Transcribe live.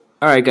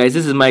All right, guys,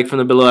 this is Mike from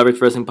the Below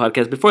Average Wrestling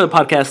Podcast. Before the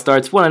podcast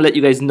starts, want to let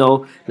you guys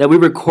know that we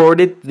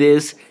recorded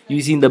this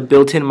using the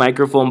built-in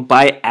microphone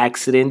by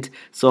accident.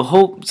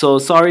 So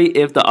sorry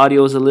if the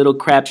audio is a little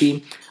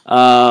crappy.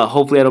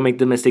 Hopefully I don't make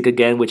the mistake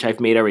again, which I've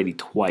made already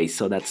twice,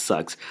 so that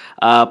sucks.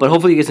 But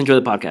hopefully you guys enjoy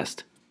the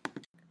podcast.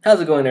 How's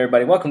it going,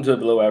 everybody? Welcome to the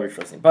Below Average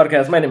Wrestling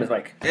Podcast. My name is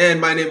Mike.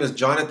 And my name is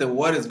Jonathan.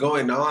 What is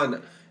going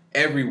on,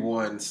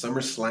 everyone?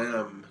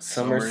 SummerSlam.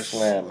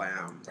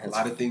 A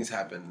lot of things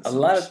happened. A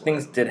lot of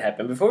things did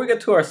happen. Before we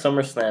get to our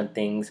SummerSlam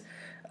things,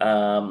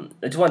 I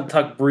just want to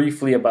talk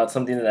briefly about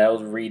something that I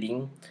was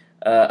reading.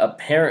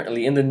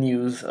 Apparently, in the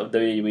news of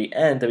WWE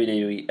and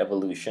WWE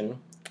Evolution,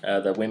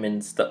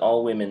 the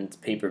all-women's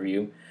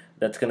pay-per-view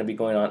that's going to be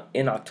going on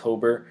in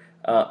October.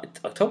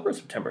 October or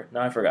September?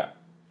 No, I forgot.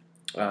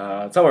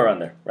 Somewhere around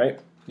there, right?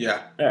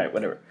 Yeah. All right,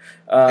 whatever.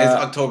 It's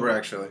October,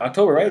 actually.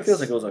 October, right? Yes, it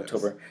feels like it was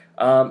October.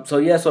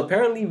 So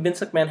apparently Vince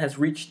McMahon has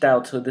reached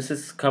out. So this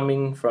is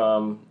coming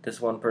from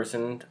this one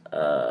person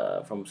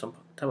from some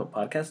type of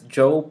podcast.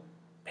 Joe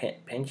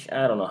Pinch.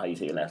 I don't know how you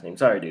say your last name.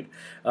 Sorry, dude.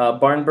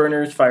 Barn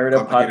Burners Fired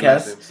Up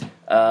Podcast.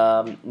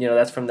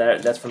 That's from there.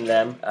 That's from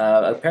them.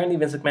 Apparently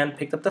Vince McMahon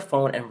picked up the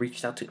phone and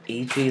reached out to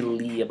AJ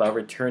Lee about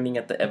returning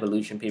at the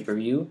Evolution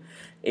pay-per-view.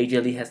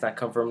 AJ Lee has not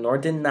confirmed nor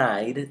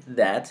denied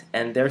that,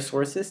 and their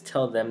sources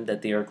tell them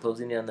that they are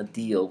closing in on a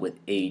deal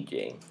with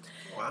AJ.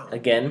 Wow.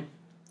 Again,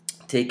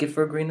 take it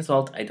for a grain of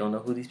salt. I don't know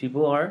who these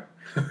people are,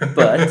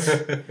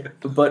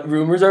 but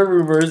rumors are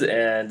rumors,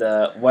 and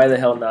why the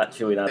hell not?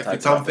 Should we not talk about it? If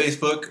it's on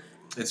Facebook,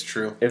 it's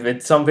true. If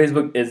it's on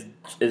Facebook,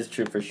 is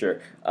true for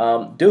sure.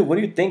 Dude, what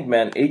do you think,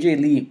 man? AJ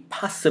Lee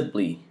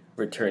possibly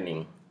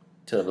returning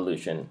to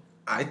Evolution.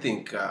 I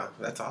think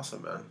that's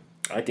awesome, man.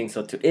 I think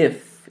so too.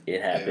 If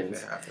it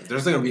happens,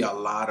 there's going to be a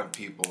lot of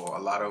people,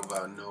 a lot of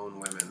known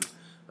women,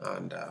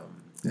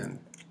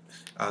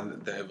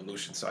 on the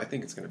Evolution. So I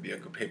think it's going to be a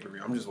good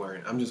pay-per-view. I'm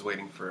just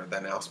waiting for the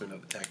announcement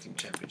of the tag team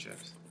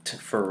championships.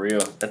 For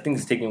real, that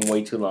thing's taking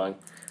way too long.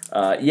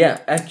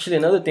 Actually,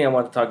 another thing I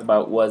want to talk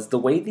about was the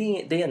way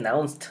they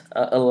announced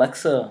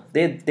Alexa.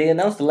 They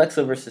announced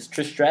Alexa versus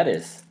Trish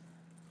Stratus.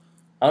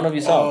 I don't know if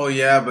you saw. Oh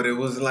yeah, but it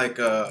was like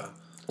it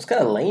was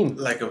kind of lame.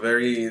 Like a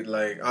very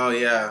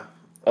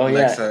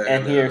Alexa,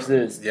 and here's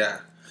this. Yeah,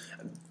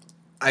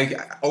 I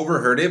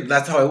overheard it. But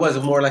that's how it was.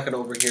 More like an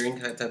overhearing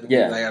kind of type of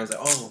thing. Like I was like,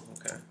 oh,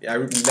 okay. Yeah.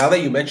 Now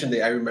that you mentioned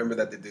it, I remember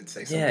that they did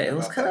say something. Yeah, it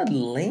was kind of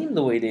lame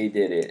the way they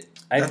did it.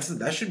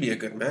 That should be a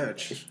good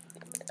match.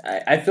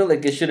 I feel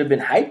like it should have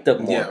been hyped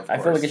up more. Yeah, I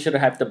feel like it should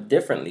have hyped up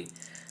differently.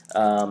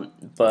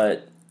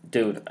 But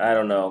dude, I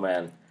don't know,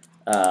 man.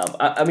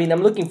 I mean,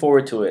 I'm looking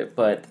forward to it,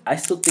 but I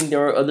still think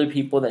there are other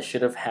people that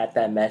should have had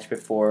that match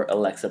before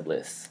Alexa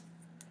Bliss.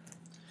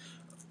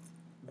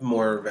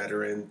 More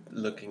veteran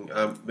looking.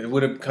 It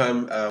would have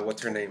come.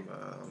 What's her name?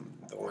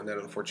 The one that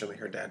unfortunately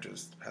her dad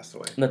just passed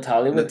away.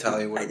 Natalia.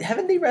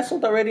 Haven't they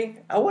wrestled already?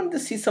 I wanted to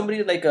see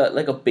somebody like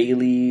a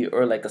Bailey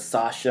or like a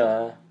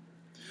Sasha.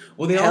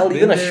 Well, they all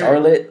even been a there.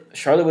 Charlotte.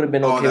 Charlotte would have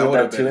been okay with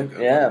that too.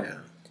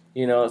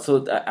 Yeah.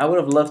 So I would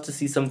have loved to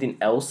see something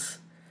else,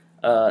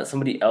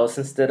 somebody else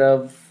instead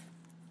of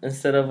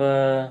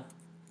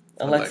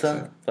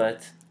Alexa.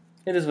 But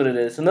it is what it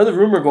is. Another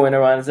rumor going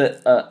around is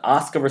that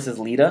Asuka versus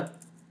Lita.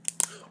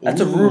 That's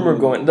a rumor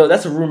going. No,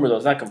 that's a rumor though.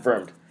 It's not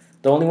confirmed.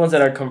 The only ones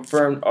that are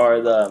confirmed are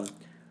the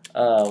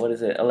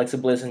Alexa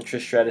Bliss and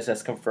Trish Stratus.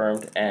 That's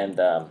confirmed, and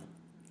I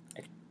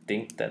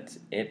think that's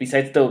it.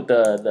 Besides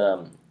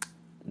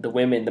the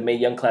women, the Mae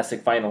Young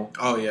Classic final.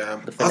 Oh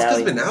yeah, the finale.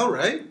 Asuka's been out,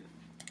 right?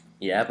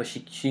 Yeah, but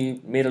she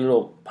made a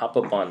little pop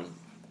up on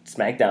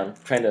SmackDown,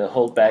 trying to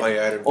hold back. Oh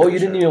yeah, you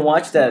didn't even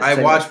watch that.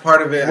 I watched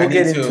part of it. We'll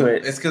get into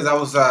it. It's because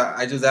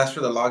I just asked for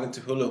the login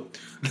to Hulu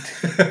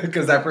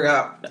because I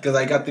forgot because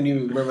I got the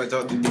new. Remember I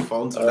told the new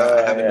phone, so now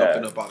I haven't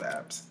opened up all the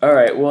apps. All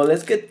right, well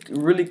let's get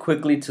really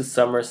quickly to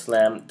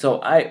SummerSlam.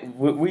 So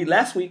we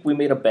last week we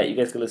made a bet. You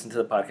guys could listen to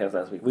the podcast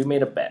last week. We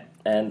made a bet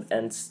and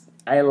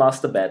I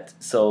lost the bet.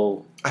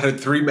 So out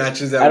of 3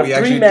 matches that we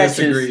actually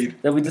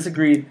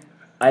disagreed,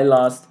 I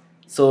lost.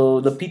 So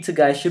the pizza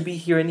guy should be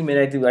here any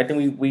minute. I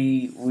think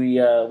we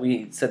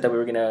said that we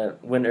were gonna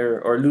winner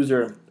or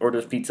loser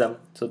orders pizza.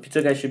 So the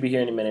pizza guy should be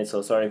here any minute.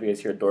 So sorry if you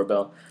guys hear a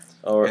doorbell,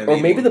 or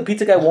maybe the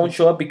pizza guy won't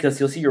show up because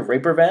he'll see your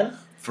raper van.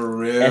 For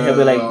real, and he'll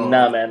be like,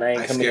 "Nah, man, I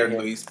ain't coming here." I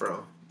scared Luis,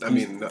 bro. I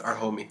mean, our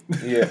homie.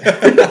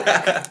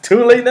 Yeah.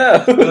 Too late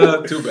now.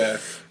 Too bad.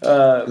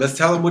 Let's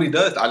tell him what he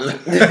does.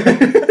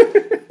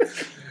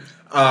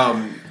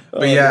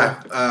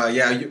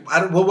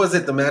 What was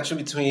it? The match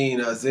between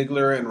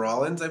Ziggler and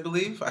Rollins, I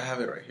believe. I have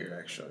it right here.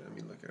 Actually, let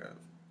me look it up.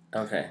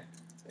 Okay.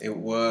 It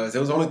was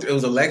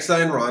Alexa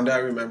and Ronda. I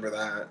remember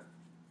that,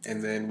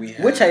 and then we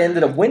had, which I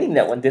ended up winning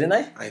that one, didn't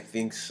I? I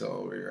think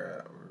so.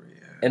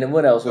 And then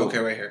what else? Okay,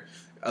 right here.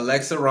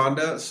 Alexa,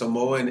 Ronda,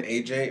 Samoa, and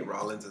AJ,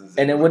 Rollins, and Ziggler.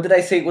 And then what did I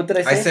say?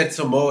 I said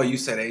Samoa. You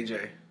said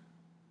AJ.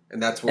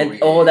 And that's what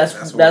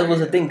that was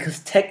the thing, because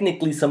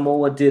technically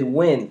Samoa did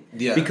win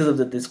because of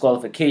the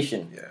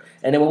disqualification. Yeah.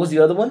 And then what was the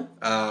other one?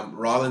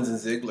 Rollins and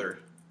Ziggler.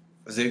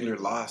 Ziggler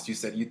lost. You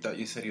said he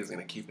was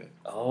gonna keep it.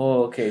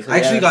 Oh, okay. So I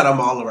actually got them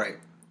all right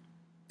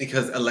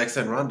because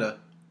Alexa and Ronda.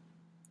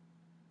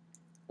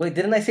 Wait,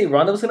 didn't I say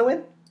Ronda was gonna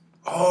win?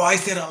 Oh, I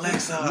said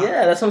Alexa.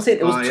 Yeah, that's what I'm saying.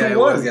 It was 2-1. It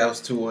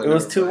was 2-1. It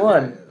was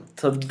 2-1. Yeah.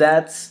 So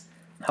that's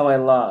how I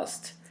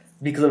lost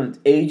because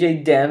of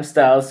AJ Damn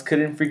Styles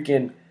couldn't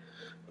freaking.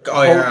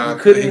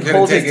 Couldn't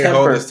hold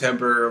his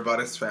temper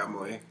about his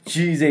family.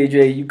 Jeez,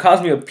 AJ, you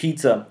caused me a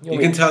pizza. You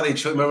can tell they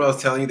chose. Remember, I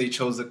was telling you they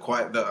chose the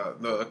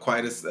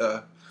quietest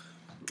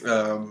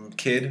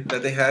kid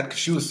that they had because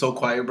she was so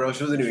quiet, bro.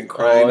 She wasn't even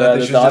crying.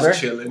 The she daughter? was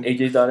just chilling.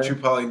 AJ's daughter. She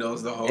probably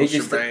knows the whole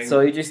shebang.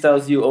 So AJ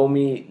Styles, you owe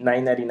me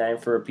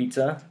 $9.99 for a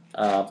pizza,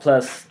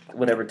 plus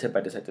whatever tip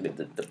I decide to leave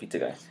the pizza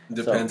guy.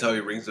 Depends how he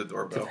rings the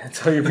doorbell.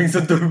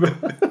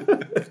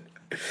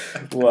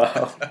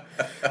 Wow.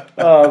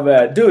 Oh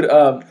man, dude.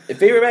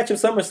 Favorite match of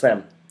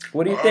SummerSlam?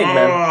 What do you think,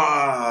 man?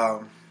 I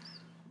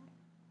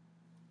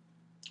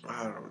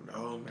don't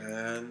know,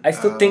 man. I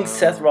still think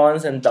Seth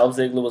Rollins and Dolph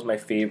Ziggler was my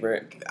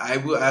favorite.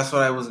 That's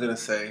what I was gonna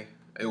say.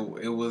 It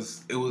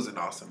was an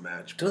awesome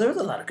match. Dude, there was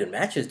a lot of good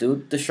matches,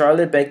 dude. The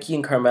Charlotte, Becky,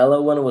 and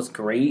Carmella one was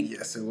great.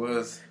 Yes, it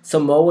was.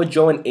 Samoa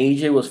Joe and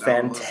AJ was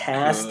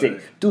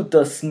fantastic. Dude,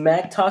 the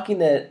smack talking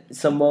that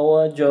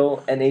Samoa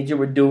Joe and AJ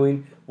were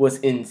doing was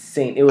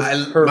insane. It was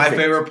perfect. My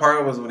favorite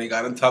part was when he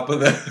got on top of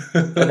the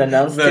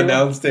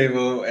announce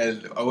table,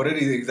 and what did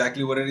he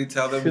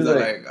tell them? He's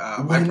like,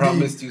 I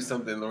promised you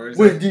something.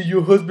 Wendy,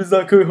 your husband's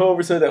not coming home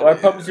or something. I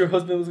promised your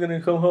husband was going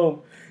to come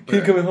home.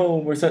 He's coming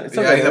home or something.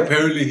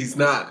 Apparently he's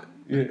not.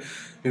 Yeah.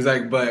 He's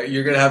like, but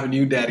you're gonna have a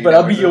new daddy. But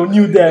I'll be your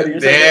new daddy.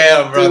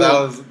 Damn, bro, dude,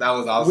 that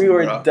was awesome. We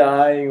were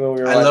dying when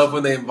we were. I love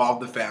when they involve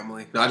the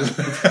family.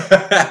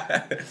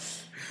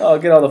 Oh,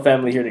 get all the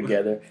family here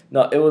together.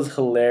 No, it was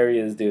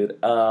hilarious, dude.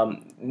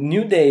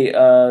 New Day,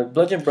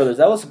 Bludgeon Brothers.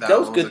 That was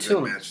good too.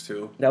 Good match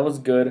too. That was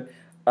good.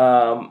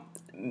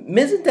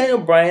 Miz and Daniel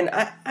Bryan.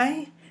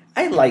 I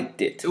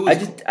liked it.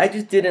 I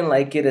just didn't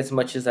like it as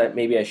much as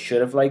I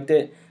should have liked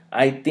it.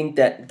 I think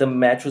that the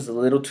match was a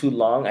little too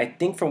long. I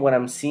think from what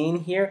I'm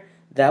seeing here,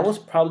 that was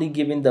probably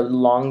giving the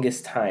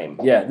longest time.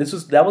 Yeah,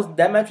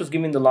 that match was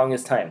giving the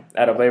longest time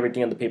out of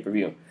everything on the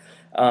pay-per-view.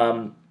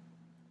 And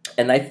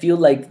I feel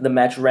like the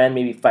match ran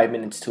maybe 5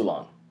 minutes too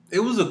long.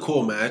 It was a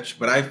cool match,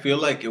 but I feel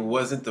like it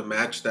wasn't the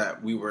match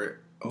that we would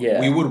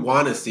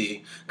want to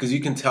see, because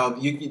you can tell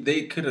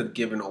they could have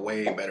given a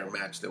way better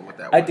match than what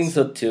that was. I think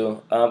so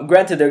too.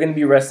 Granted, they're going to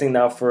be wrestling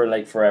now for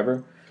like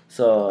forever.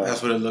 So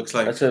that's what it looks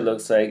like. That's what it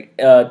looks like.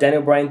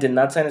 Daniel Bryan did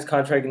not sign his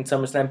contract in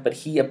SummerSlam, but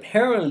he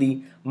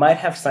apparently might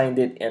have signed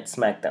it at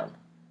SmackDown,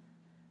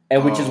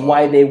 and which is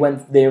why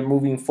they're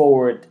moving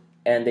forward,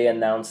 and they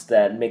announced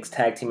that mixed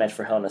tag team match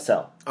for Hell in a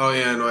Cell. Oh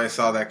yeah, no, I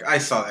saw that. I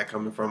saw that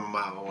coming from a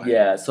mile away.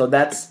 Yeah, so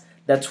that's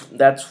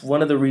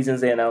one of the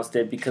reasons they announced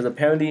it, because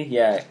apparently,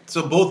 yeah.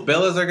 So both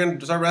Bellas are gonna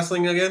start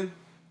wrestling again?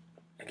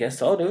 I guess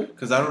so, dude.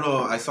 Because I don't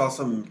know. I saw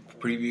some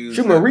previews.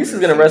 Shoot, Maurice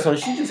is gonna wrestle.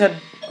 She just had.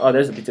 Oh,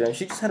 there's a pizza.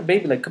 She just had a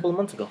baby like a couple of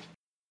months ago.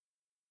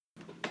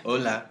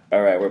 Hola.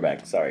 All right, we're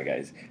back. Sorry,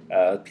 guys.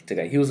 Pizza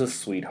guy. He was a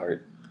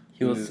sweetheart.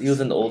 He was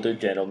an older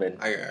gentleman.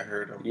 I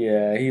heard him.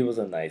 Yeah, he was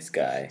a nice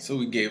guy. So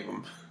he gave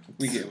him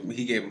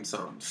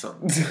something.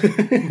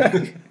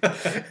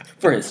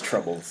 For his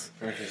troubles.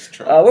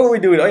 What were we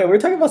doing? Oh yeah, we were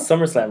talking about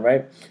SummerSlam,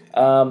 right?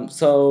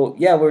 So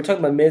yeah, we were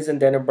talking about Miz and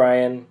Daniel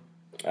Bryan.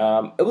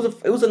 It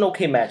was an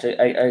okay match.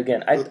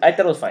 I thought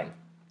it was fine.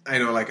 I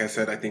know, like I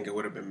said, I think it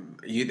would have been.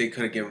 They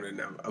could have given it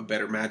a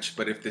better match,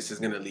 but if this is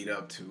going to lead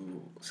up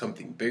to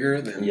something bigger,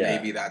 then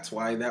maybe that's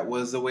why that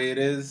was the way it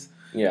is.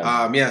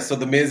 Yeah. So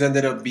the Miz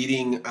ended up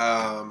beating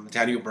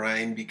Daniel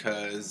Bryan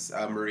because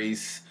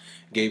Maurice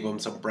gave him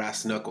some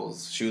brass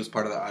knuckles. She was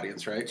part of the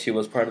audience, right? She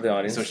was part of the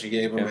audience. So she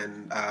gave him,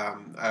 and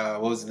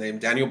what was his name?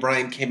 Daniel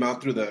Bryan came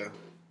out through the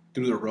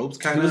ropes,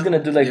 kind of. He was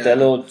gonna do that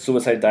little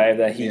suicide dive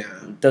that he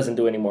doesn't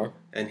do anymore.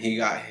 And he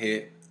got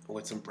hit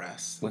with some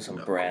brass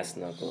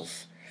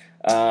knuckles.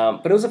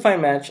 But it was a fine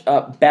match.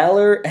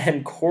 Balor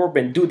and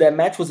Corbin, dude, that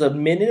match was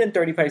 1 minute and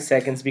 35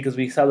 seconds because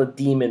we saw the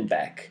Demon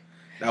back,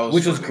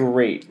 which was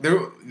great.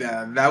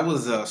 That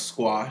was a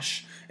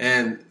squash.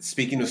 And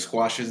speaking of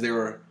squashes,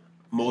 there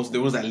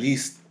was at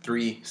least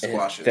 3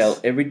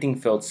 squashes. Everything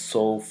felt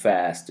so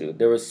fast, dude.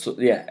 There was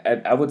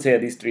I would say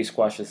at least 3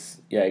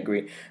 squashes. Yeah, I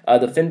agree.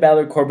 The Finn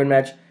Balor Corbin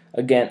match.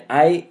 Again,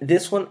 I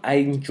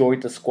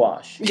enjoyed the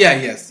squash. Yeah,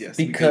 yes.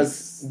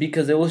 Because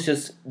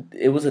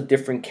it was a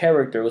different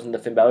character. It wasn't the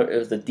Finn Balor. It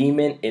was the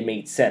Demon. It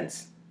made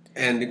sense.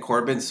 And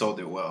Corbin sold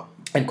it well.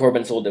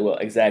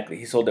 Exactly.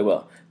 He sold it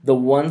well.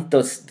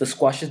 The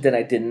squashes that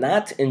I did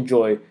not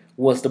enjoy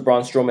was the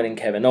Braun Strowman and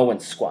Kevin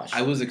Owens squash.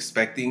 I was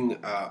expecting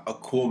a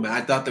cool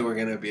match. I thought they were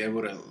going to be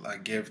able to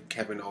give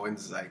Kevin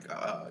Owens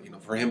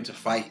for him to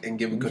fight and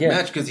give a good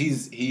match, because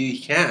he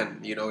can,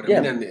 you know what I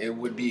mean? And it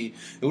would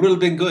have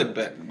been good,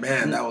 but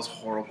man, that was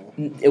horrible.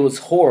 It was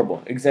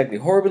horrible, exactly,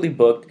 horribly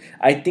booked.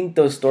 I think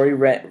the story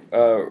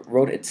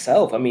wrote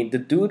itself. I mean, the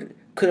dude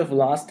could have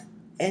lost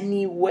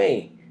any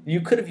way.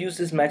 You could have used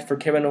this match for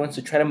Kevin Owens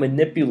to try to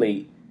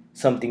manipulate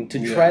something,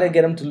 to try to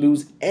get him to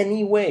lose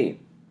any way.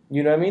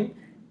 You know what I mean?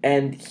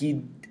 and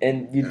you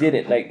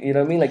didn't, like, you know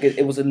what I mean? Like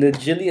it was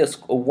legitimately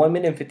a 1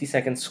 minute and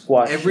 50-second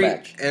squash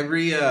match.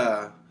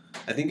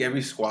 I think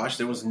every squash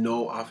there was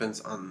no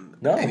offense on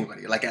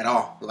anybody, like at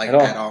all.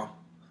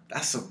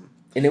 That's some.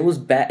 And it was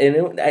bad.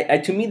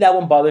 And to me, that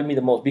one bothered me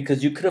the most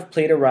because you could have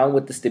played around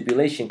with the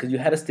stipulation because you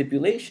had a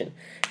stipulation.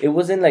 It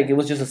wasn't like it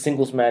was just a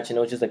singles match and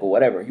it was just like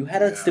whatever. You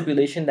had a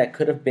stipulation that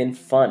could have been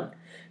fun.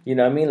 You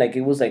know what I mean? Like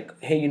it was like,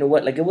 hey, you know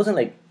what? Like it wasn't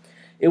like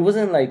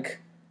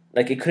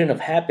it couldn't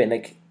have happened.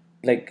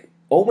 Like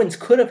Owens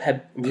could have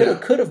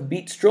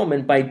beat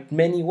Strowman by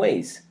many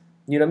ways.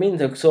 You know what I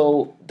mean?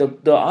 So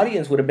the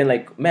audience would have been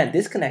like, man,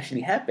 this can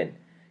actually happen.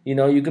 You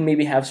know, you can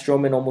maybe have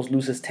Strowman almost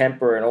lose his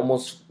temper and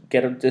almost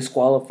get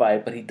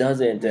disqualified, but he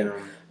doesn't. And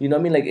you know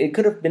what I mean? Like it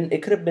could have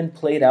been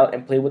played out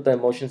and played with the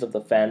emotions of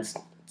the fans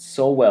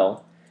so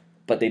well,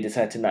 but they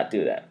decided to not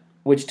do that.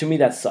 Which to me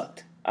that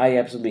sucked. I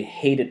absolutely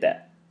hated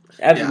that.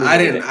 I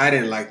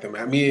didn't like the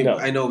match. I mean,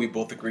 I know we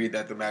both agreed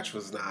that the match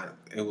was not.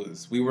 It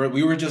was we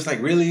were just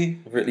like really.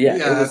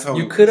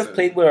 You could have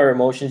played with our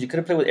emotions. You could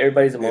have played with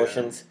everybody's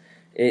emotions.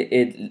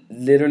 It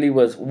literally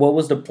was. What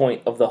was the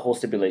point of the whole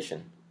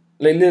stipulation?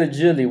 Like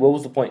literally, what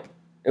was the point?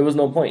 It was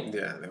no point.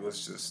 Yeah, it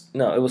was just...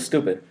 No, it was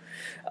stupid.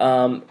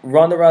 Ronda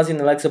Rousey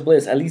and Alexa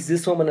Bliss. At least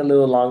this one went a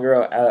little longer,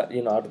 out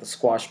of the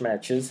squash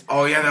matches.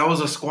 Oh, yeah, that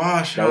was a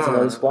squash. That was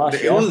another squash,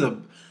 It was a...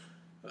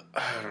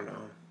 I don't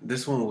know.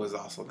 This one was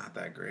also not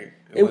that great.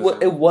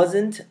 It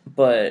wasn't,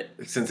 but...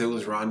 Since it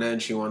was Ronda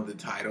and she won the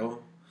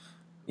title.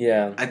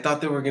 Yeah. I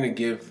thought they were going to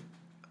give...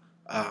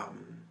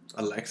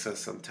 Alexa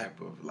some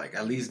type of like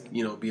at least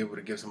be able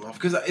to give some off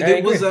because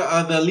it was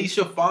the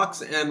Alicia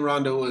Fox and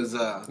Ronda was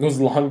it was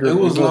longer. It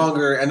was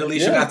longer and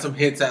Alicia got some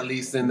hits at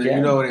least in there.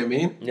 You know what I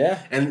mean? Yeah.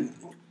 And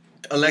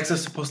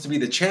Alexa's supposed to be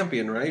the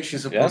champion, right?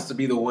 She's supposed to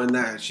be the one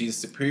that she's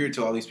superior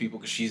to all these people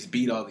because she's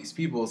beat all these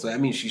people. So that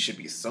means she should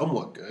be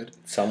somewhat good.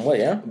 Somewhat,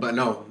 yeah. But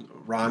no,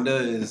 Ronda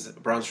is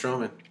Braun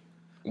Strowman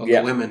of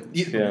the women.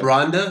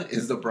 Ronda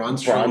is the Braun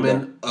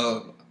Strowman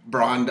of.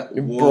 Bronda,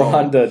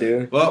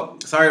 dude. Well,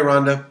 sorry,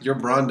 Ronda. You're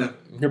Bronda.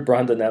 You're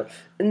Bronda now.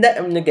 And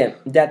again,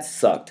 that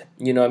sucked.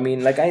 You know what I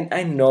mean? Like,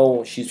 I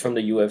know she's from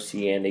the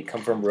UFC and they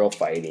come from real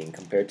fighting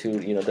compared to,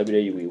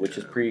 WWE, which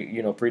is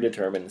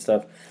predetermined and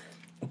stuff.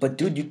 But,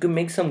 dude, you could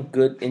make some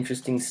good,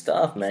 interesting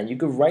stuff, man. You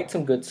could write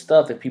some good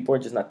stuff if people are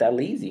just not that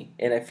lazy.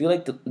 And I feel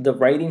like the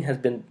writing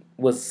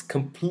was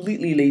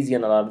completely lazy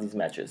on a lot of these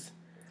matches.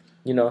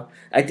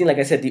 I think, like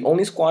I said, the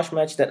only squash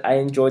match that I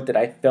enjoyed that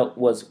I felt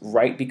was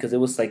right because it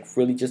was like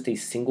really just a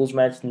singles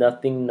match,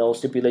 nothing, no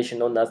stipulation,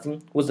 no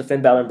nothing, was the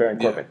Finn Balor and Baron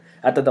Corbin.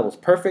 I thought that was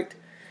perfect,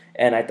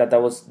 and I thought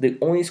that was the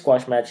only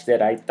squash match that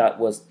I thought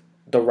was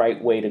the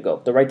right way to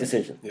go, the right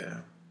decision. Yeah.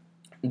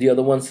 The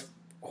other one's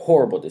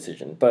horrible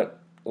decision, but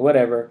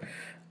whatever.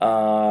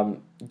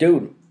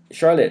 Dude,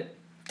 Charlotte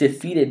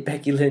defeated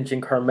Becky Lynch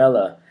and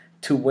Carmella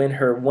to win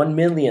her 1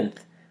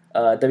 millionth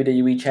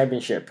WWE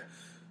Championship.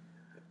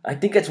 I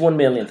think it's 1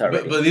 millionth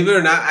already. But believe it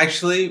or not,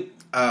 actually,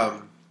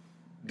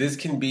 this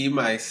can be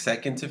my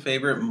second to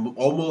favorite,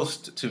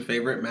 almost to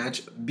favorite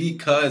match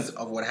because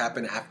of what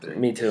happened after.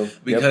 Me too.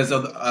 Because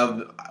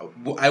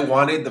I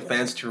wanted the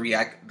fans to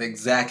react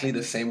exactly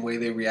the same way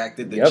they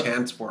reacted. The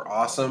chants were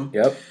awesome.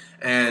 Yep.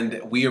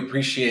 And we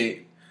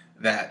appreciate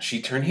that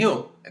she turned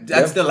heel.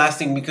 That's the last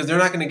thing because they're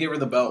not going to give her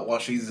the belt while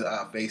she's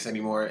face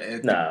anymore.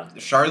 Nah.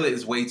 Charlotte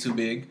is way too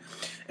big,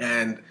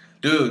 and.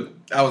 Dude,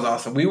 that was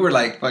awesome. We were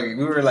like,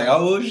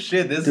 oh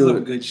shit, this is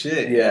some good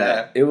shit.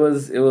 Yeah. It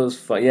was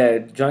fun. Yeah,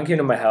 John came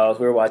to my house.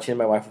 We were watching it.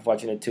 My wife was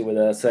watching it too with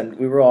us, and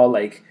we were all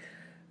like,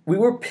 we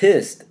were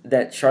pissed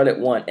that Charlotte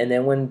won. And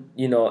then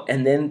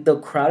and then the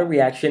crowd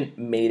reaction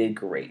made it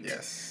great.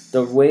 Yes.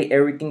 The way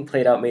everything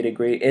played out made it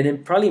great, and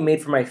it probably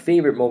made for my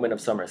favorite moment of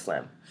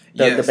SummerSlam.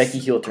 The Becky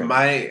heel turn.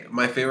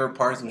 My favorite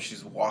part is when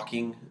she's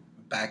walking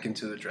back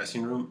into the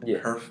dressing room. Yeah.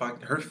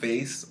 Her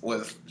face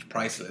was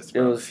priceless,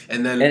 bro.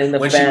 And then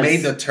when fans, she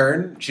made the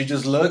turn, she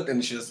just looked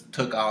and she just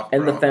took off,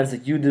 and bro. the fans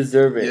like, you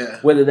deserve it. Yeah.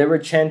 Whether they were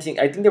chanting,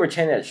 I think they were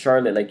chanting at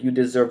Charlotte, like, you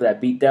deserve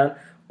that beatdown.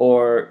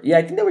 Or,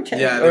 I think they were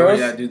chanting. They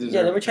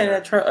were chanting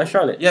at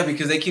Charlotte. Yeah,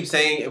 because they keep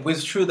saying, it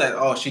was true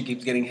that, she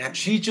keeps getting hit.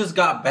 She just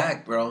got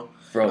back, bro.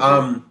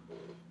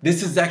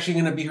 This is actually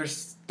going to be her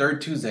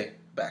third Tuesday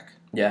back.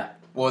 Yeah.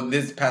 Well,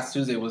 this past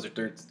Tuesday was her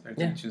third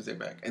Tuesday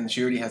back, and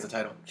she already has a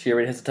title.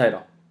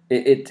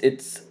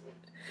 It's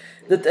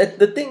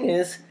the thing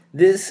is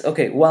this.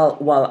 Okay,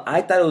 while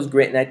I thought it was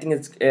great, and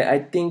I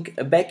think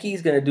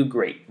Becky's gonna do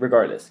great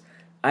regardless.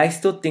 I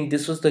still think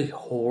this was the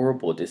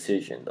horrible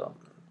decision, though.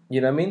 You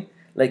know what I mean?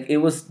 Like it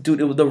was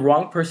the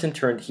wrong person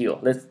turned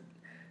heel.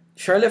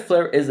 Charlotte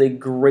Flair is a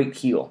great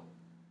heel.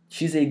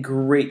 She's a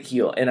great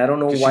heel, and I don't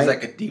know why. She's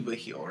like a diva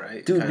heel,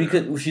 right? Dude,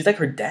 because she's like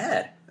her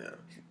dad.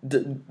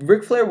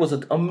 Ric Flair was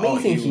an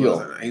amazing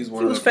heel. He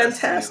was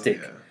fantastic.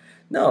 Heel, yeah.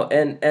 No,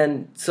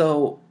 and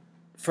so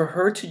for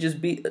her to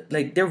just be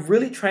like, they're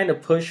really trying to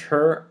push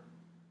her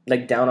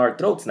like down our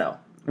throats now.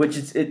 Which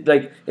is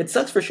it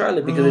sucks for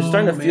Charlotte because it's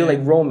starting to feel like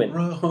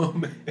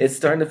Roman. It's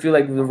starting to feel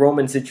like the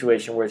Roman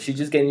situation where she's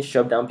just getting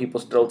shoved down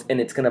people's throats and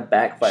it's gonna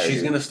backfire.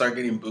 She's gonna start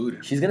getting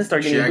booed. She's gonna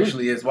start getting booed. She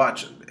actually is.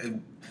 Watch.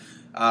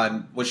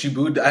 Was she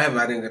booed? I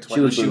didn't get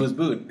to watch. She was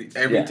booed.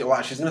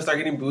 Watch. She's gonna start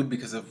getting booed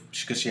because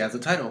she has a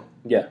title.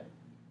 Yeah.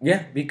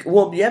 Yeah.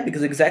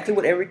 Because exactly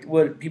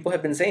what people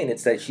have been saying.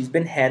 It's that she's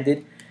been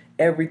handed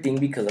everything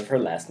because of her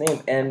last name,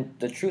 and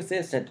the truth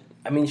is that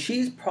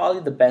she's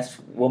probably the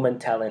best woman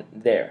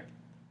talent there.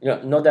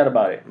 No doubt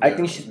about it. I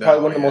think she's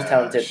probably one of the most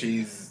talented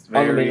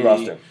on the main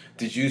roster.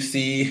 Did you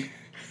see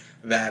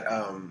that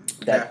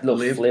that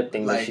little flip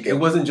thing? Like, it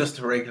wasn't just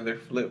a regular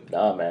flip.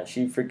 Nah, man.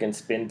 She freaking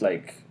spinned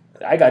like...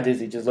 I got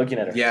dizzy just looking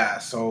at her. Yeah,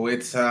 so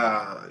it's...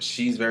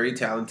 she's very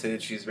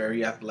talented. She's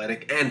very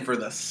athletic. And for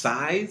the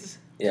size...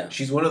 Yeah.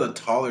 She's one of the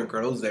taller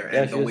girls there.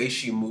 And the way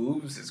she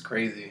moves is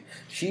crazy.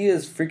 She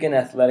is freaking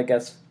athletic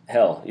as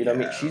hell. You know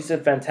what I mean? She's a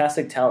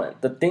fantastic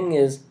talent. The thing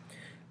is,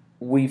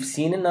 we've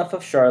seen enough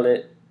of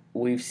Charlotte...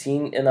 We've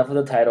seen enough of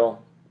the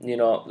title.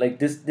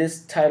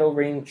 This title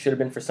reign should have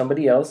been for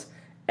somebody else.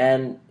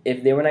 And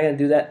if they were not going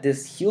to do that,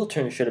 this heel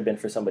turn should have been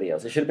for somebody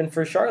else. It should have been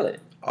for Charlotte.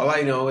 All I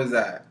know is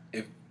that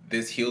if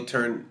this heel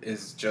turn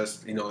is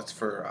just, it's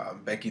for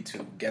Becky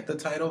to get the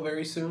title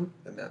very soon,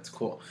 then that's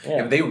cool.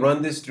 Yeah. If they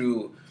run this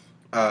through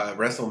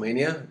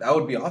WrestleMania, that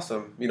would be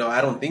awesome.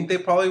 I don't think they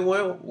probably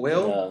will.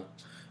 No.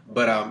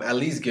 But at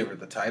least give her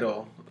the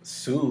title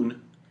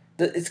soon.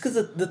 It's because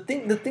the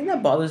thing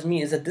that bothers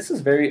me is that this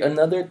is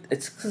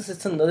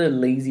it's another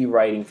lazy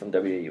writing from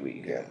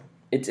WWE. Yeah,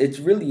 it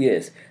really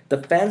is.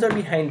 The fans are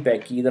behind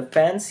Becky. The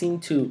fans seem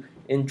to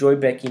enjoy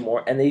Becky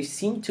more, and they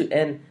seem to.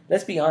 And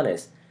let's be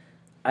honest,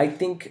 I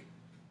think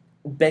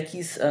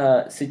Becky's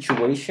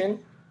situation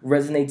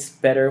resonates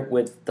better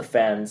with the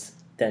fans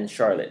than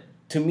Charlotte.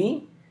 To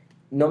me,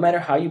 no matter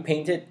how you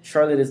paint it,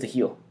 Charlotte is the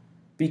heel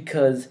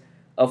because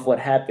of what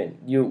happened.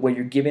 When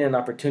you're given an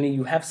opportunity,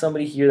 you have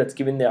somebody here that's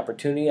given the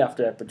opportunity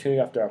after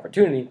opportunity after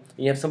opportunity. And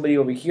you have somebody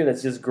over here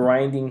that's just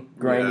grinding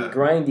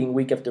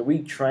week after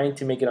week, trying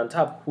to make it on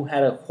top, who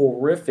had a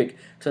horrific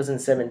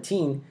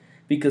 2017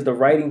 because the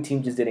writing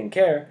team just didn't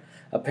care.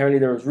 Apparently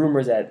there was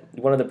rumors that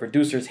one of the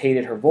producers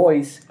hated her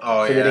voice,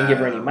 so they didn't give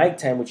her any mic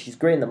time, which she's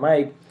great in the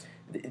mic.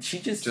 She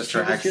just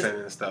her accent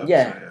and stuff.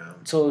 Yeah.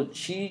 So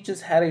she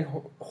just had a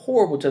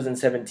horrible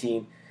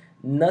 2017.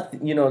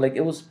 Nothing,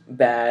 it was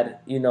bad,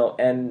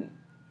 and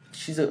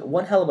she's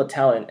one hell of a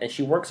talent, and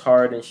she works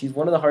hard, and she's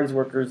one of the hardest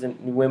workers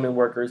and women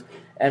workers,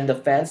 and the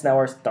fans now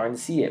are starting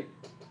to see it,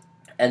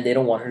 and they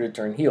don't want her to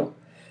turn heel.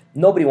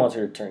 Nobody wants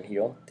her to turn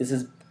heel. This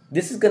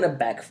is gonna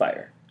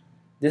backfire.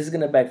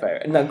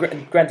 Now,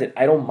 granted,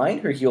 I don't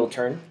mind her heel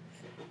turn.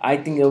 I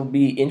think it would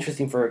be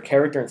interesting for her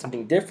character and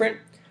something different,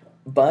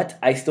 but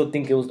I still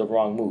think it was the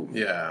wrong move.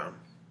 Yeah.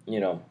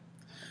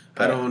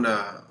 I don't.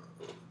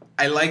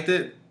 I liked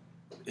it.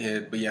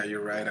 But yeah,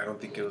 you're right. I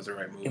don't think it was the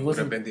right move. It would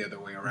have been the other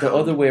way around. The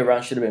other way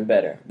around should have been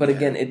better. But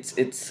again,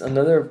 it's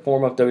another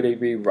form of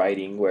WWE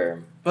writing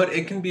where... But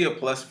it can be a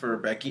plus for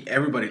Becky.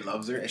 Everybody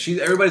loves her.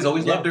 Everybody's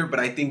always loved her, but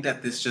I think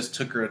that this just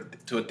took her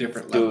to a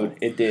different level. Dude,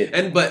 it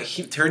did. But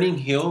turning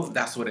heel,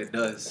 that's what it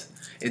does.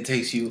 It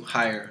takes you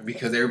higher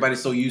because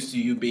everybody's so used to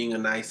you being a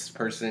nice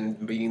person,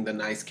 being the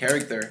nice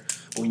character.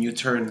 When you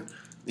turn,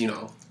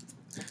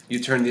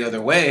 the other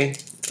way...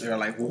 They're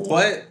like,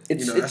 what?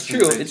 It's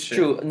true. It's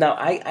true. Now,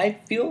 I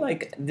feel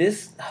like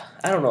this...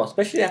 I don't know.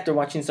 Especially after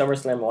watching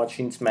SummerSlam,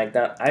 watching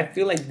SmackDown, I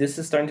feel like this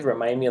is starting to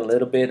remind me a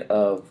little bit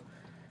of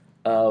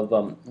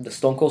the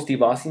Stone Cold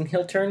Steve Austin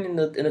heel turn in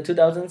the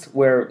 2000s,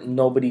 where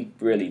nobody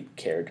really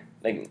cared.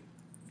 They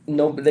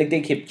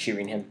kept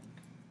cheering him.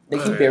 He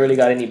barely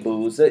got any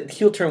boos. The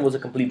heel turn was a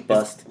complete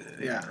bust.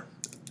 Yeah.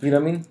 You know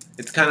what I mean?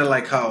 It's kind of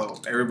like how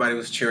everybody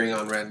was cheering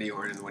on Randy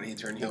Orton when he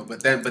turned heel.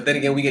 But then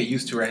again, we get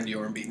used to Randy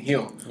Orton being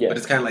heel. Yeah. But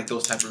it's kind of like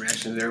those type of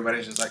reactions.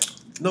 Everybody's just like,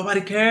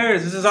 nobody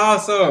cares. This is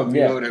awesome.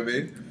 You know what I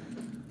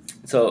mean?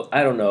 So,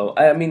 I don't know.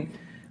 I mean,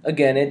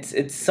 again,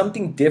 it's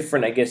something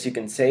different, I guess you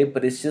can say.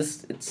 But it's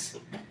just,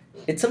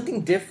 it's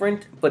something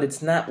different, but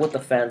it's not what the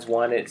fans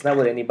wanted. It's not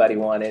what anybody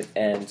wanted.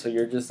 And so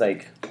you're just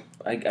like,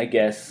 I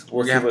guess.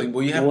 You have to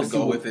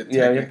go with it.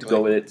 Yeah, you have to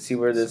go with it. See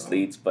where this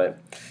leads. But...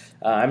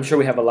 I'm sure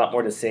we have a lot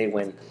more to say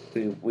when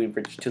we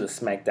reach to the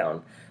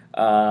SmackDown.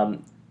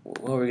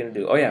 What are we going to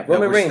do? Oh, yeah.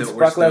 Roman Reigns,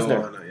 Brock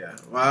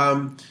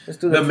Lesnar. Let's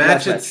do the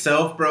match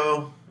itself,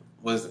 bro,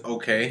 was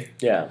okay.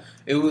 Yeah.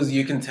 It was,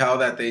 you can tell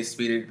that they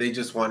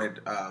just wanted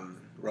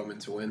Roman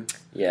to win.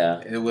 Yeah.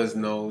 It was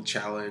no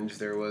challenge.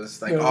 There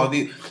was all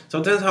these...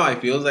 Sometimes how I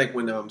feel is like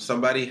when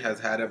somebody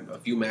has had a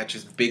few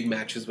matches, big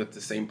matches with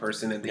the same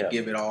person, and they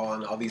give it all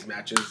on all these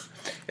matches.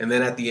 And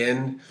then at the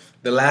end...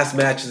 The last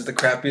match is the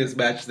crappiest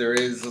match there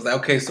is. It's like,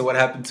 okay, so what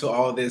happened to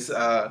all this,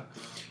 all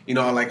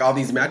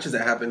these matches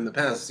that happened in the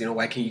past?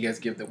 Why can't you guys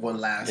give the one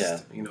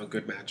last,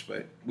 good match?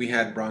 But we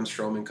had Braun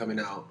Strowman coming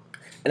out.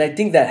 And I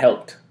think that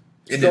helped.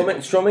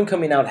 Strowman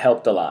coming out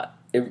helped a lot.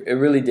 It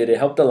really did. It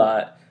helped a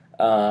lot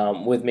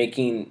with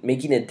making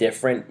it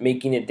different,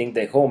 making it think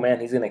that, oh, man,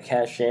 he's going to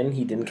cash in.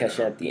 He didn't cash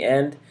in at the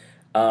end.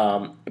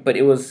 But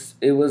it was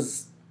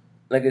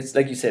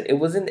like you said, it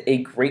wasn't a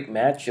great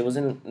match. It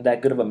wasn't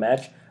that good of a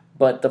match.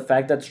 But the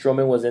fact that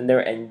Strowman was in there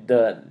and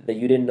that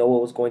you didn't know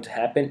what was going to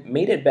happen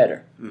made it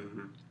better.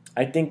 Mm-hmm.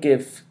 I think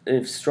if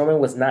Strowman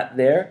was not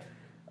there,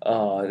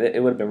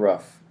 it would have been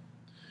rough.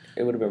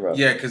 It would have been rough.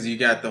 Yeah, because you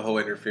got the whole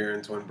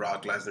interference when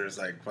Brock Lesnar's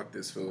like, "Fuck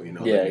this fool," you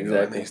know. Yeah,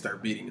 exactly. And they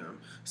start beating him.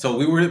 So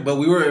we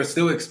were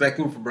still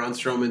expecting for Braun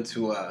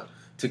Strowman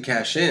to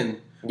cash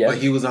in, but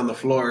he was on the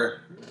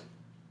floor.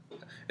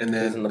 And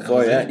then on the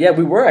floor, yeah,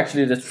 we were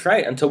actually just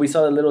right until we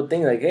saw the little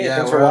thing like, "Hey,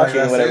 thanks for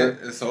watching," or whatever.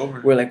 It's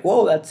over. We're like,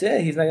 "Whoa, that's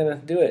it. He's not gonna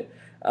do it."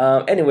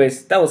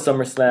 Anyways, that was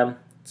SummerSlam.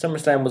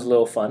 SummerSlam was a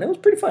little fun. It was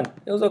pretty fun.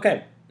 It was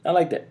okay. I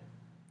liked it.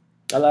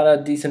 A lot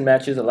of decent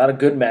matches, a lot of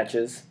good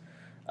matches,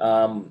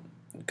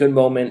 good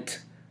moment,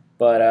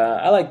 but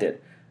I liked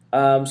it.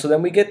 So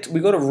then we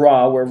go to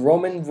Raw, where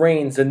Roman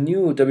Reigns, the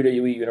new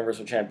WWE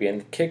Universal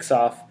Champion, kicks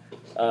off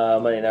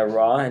Monday Night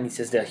Raw, and he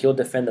says that he'll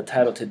defend the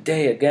title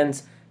today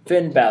against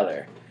Finn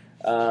Balor.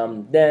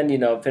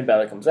 Then, Finn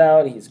Balor comes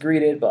out, he's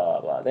greeted, blah,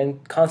 blah, blah. Then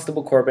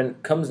Constable Corbin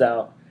comes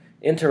out,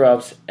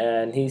 interrupts,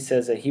 and he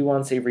says that he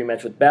wants a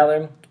rematch with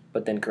Balor,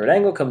 but then Kurt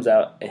Angle comes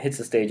out and hits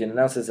the stage and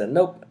announces that,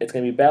 nope, it's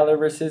going to be Balor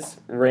versus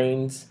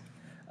Reigns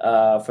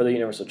for the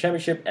Universal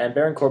Championship, and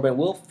Baron Corbin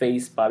will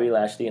face Bobby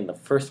Lashley in the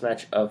first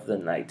match of the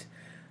night.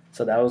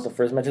 So that was the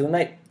first match of the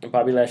night.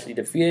 Bobby Lashley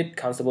defeated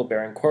Constable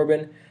Baron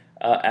Corbin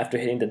after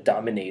hitting the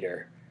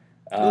Dominator.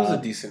 It was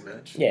a decent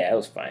match. Yeah, it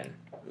was fine.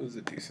 It was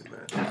a decent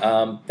match.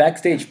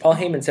 Backstage, Paul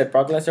Heyman said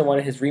Brock Lesnar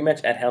wanted his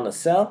rematch at Hell in a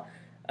Cell.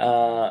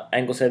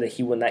 Angle said that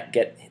he will not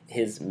get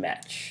his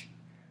match.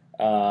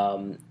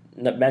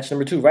 Match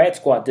number 2, Riot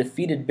Squad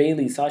defeated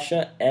Bayley,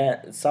 Sasha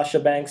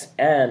Banks,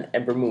 and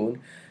Ember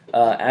Moon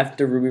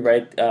after Ruby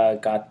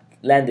Riott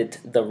landed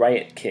the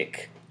Riot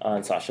kick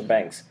on Sasha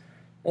Banks.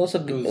 It was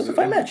a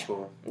fine match.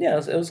 Cool. Yeah,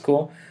 it was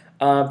cool.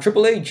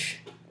 Triple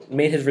H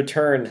made his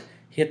return.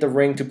 He hit the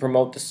ring to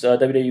promote this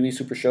WWE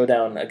Super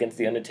Showdown against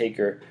The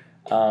Undertaker.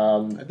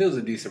 I think it was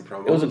a decent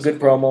promo. It was a good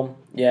promo.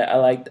 Yeah, I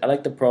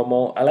liked the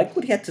promo. I liked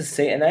what he had to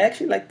say, and I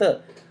actually liked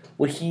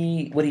what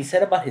he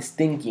said about his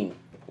thinking,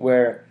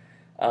 where,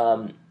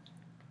 they're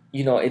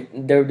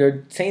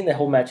saying the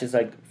whole match is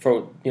like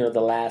for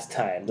the last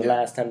time.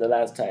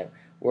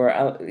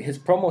 Where his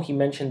promo, he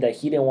mentioned that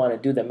he didn't want to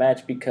do the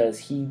match because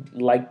he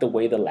liked the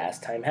way the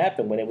last time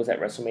happened when it was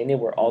at WrestleMania,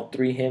 where all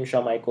three, him,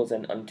 Shawn Michaels,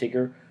 and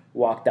Undertaker,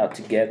 walked out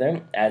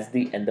together as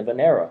the end of an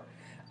era.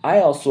 I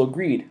also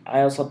agreed.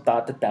 I also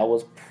thought that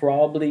was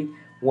probably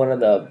one of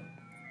the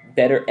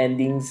better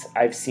endings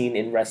I've seen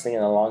in wrestling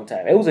in a long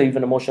time. It was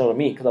even emotional to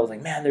me because I was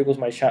like, man, there goes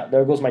my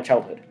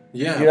childhood.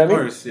 Yeah, you know of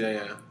course. I mean?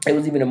 Yeah. It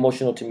was even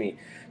emotional to me.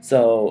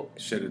 So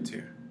shed a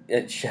tear.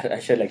 I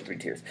shed like 3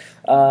 tears.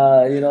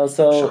 So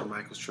Shawn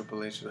Michaels,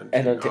 Triple H,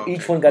 and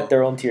each one got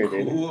their own tear,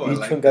 dude. Cool.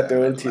 Each one got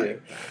their own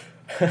tear.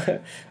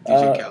 DJ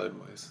Khaled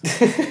voice.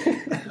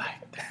 I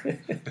like that.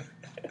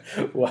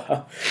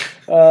 Wow.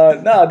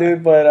 No,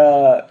 dude,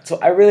 but so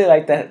I really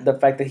like the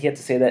fact that he had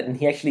to say that, and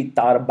he actually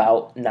thought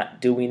about not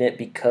doing it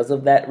because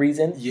of that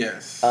reason.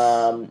 Yes.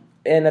 And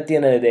at the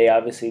end of the day,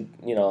 obviously,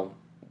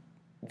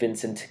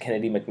 Vincent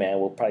Kennedy McMahon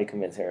will probably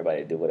convince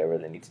everybody to do whatever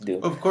they need to do.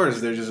 Of course,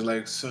 they're just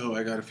like, so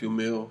I got a few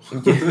mil.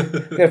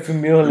 Got a few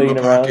mil laying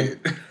around.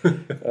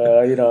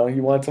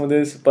 You want some of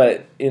this,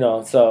 but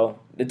so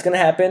it's gonna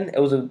happen.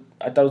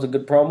 I thought it was a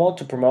good promo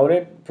to promote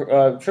it.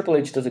 Triple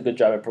H does a good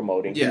job at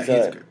promoting.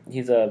 Yeah,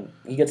 he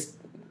gets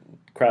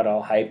crowd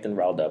all hyped and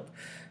riled up,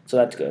 so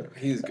that's good.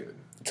 He's good.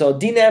 So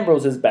Dean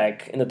Ambrose is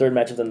back in the third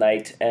match of the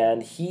night,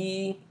 and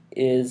he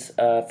is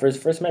for his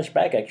first match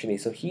back actually.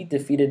 So he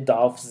defeated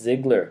Dolph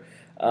Ziggler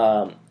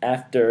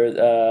after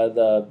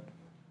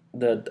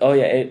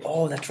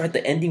that's right.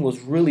 The ending was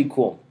really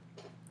cool,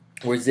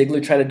 where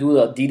Ziggler tried to do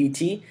a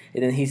DDT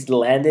and then he's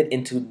landed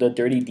into the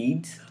Dirty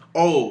Deeds.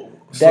 Oh.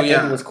 That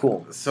ending was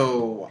cool.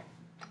 So,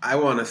 I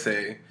want to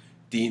say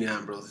Dean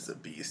Ambrose is a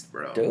beast,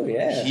 bro. Dude,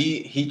 yeah.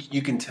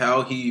 You can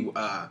tell he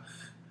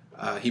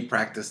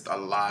practiced a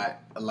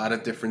lot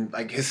of different,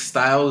 like his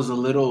style is a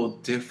little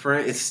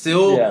different. It's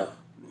still,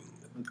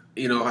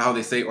 how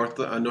they say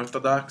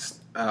unorthodox,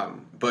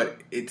 but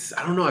it's,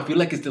 I don't know, I feel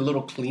like it's a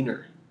little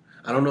cleaner.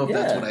 I don't know if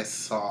that's what I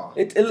saw.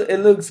 It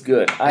looks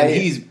good. And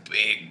he's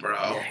big, bro.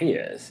 Yeah, he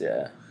is,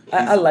 yeah.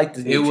 I like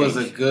this new change. Was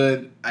a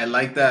good. I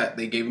like that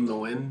they gave him the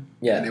win.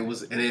 Yeah, and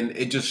then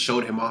it just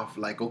showed him off.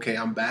 Like, okay,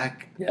 I'm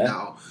back. Yeah.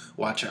 Now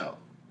watch out.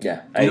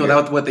 Yeah,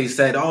 that's what they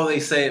said. Oh, they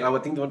say. I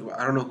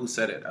don't know who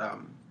said it.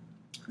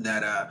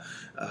 That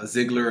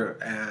Ziggler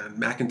and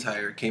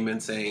McIntyre came in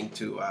saying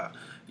to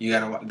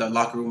the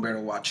locker room better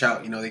watch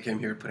out. They came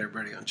here to put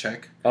everybody on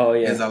check. Oh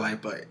yeah.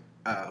 But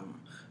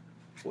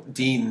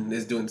Dean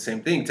is doing the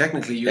same thing.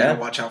 Technically, you gotta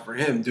watch out for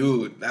him,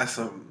 dude. That's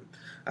some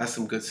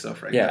good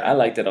stuff right there. Yeah, I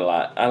liked it a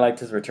lot. I liked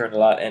his return a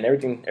lot, and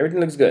everything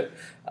looks good.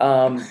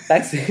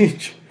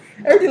 Backstage,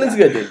 everything looks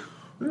good, dude.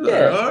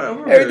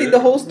 Yeah, everything. The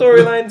whole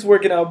storyline's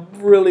working out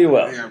really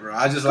well. Yeah, bro.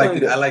 I just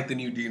like I like the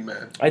new Dean,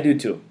 man. I do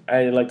too.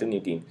 I like the new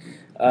Dean.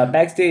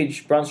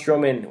 Backstage, Braun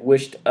Strowman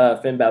wished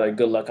Finn Balor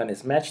good luck on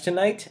his match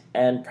tonight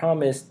and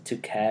promised to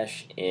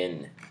cash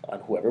in. on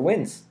whoever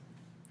wins.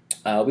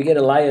 We get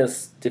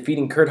Elias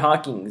defeating Kurt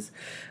Hawkins.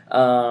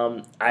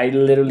 I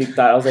literally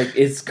thought, I was like,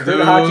 is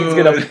Kurt Hawkins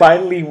going to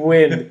finally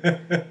win?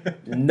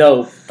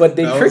 No, but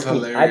they tricked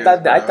me. I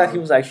thought he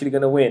was actually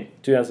going to win,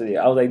 to be honest with you.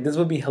 I was like, this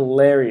would be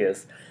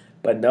hilarious.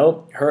 But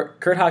no,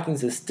 Kurt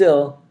Hawkins is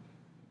still,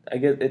 I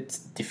guess it's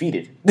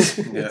defeated.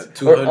 Yeah,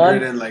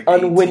 200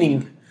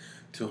 unwinning.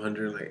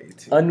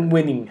 218.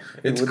 Unwinning.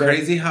 It's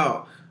crazy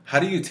how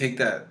do you take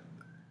that?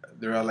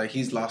 They're all like,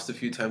 he's lost a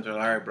few times. They're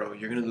like, all right, bro,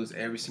 you're going to lose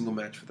every single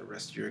match for the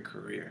rest of your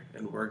career,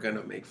 and we're going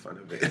to make fun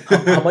of it.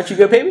 How much you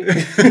going to pay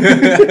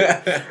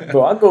me?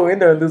 Bro, I'll go in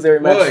there and lose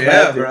every match. Oh,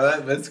 yeah, bro.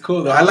 That's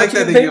cool, though. I like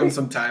that they give him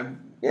some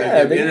time.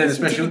 Yeah. And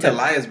especially with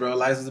Elias, bro.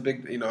 Elias is a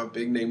big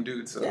name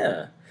dude. So.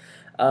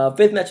 Yeah.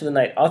 Fifth match of the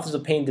night. Authors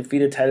of Pain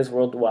defeated Titus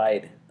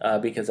Worldwide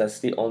because that's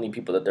the only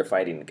people that they're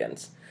fighting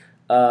against.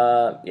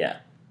 Yeah.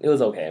 It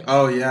was okay.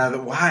 Oh, yeah.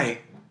 Why?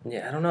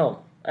 Yeah, I don't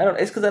know.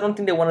 It's because I don't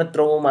think they want to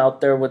throw him out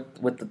there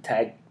with the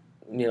tag,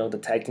 the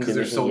tag team division. Because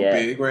they're so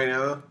big right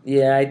now.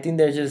 Yeah, I think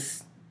they're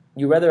just.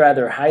 You rather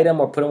either hide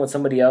them or put them with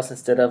somebody else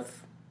instead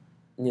of,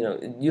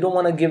 you don't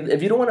want to give.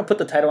 If you don't want to put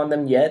the title on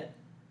them yet,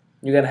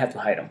 you're gonna have to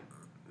hide them.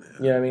 Yeah.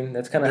 You know what I mean?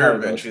 That's kind of how it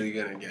goes. They're eventually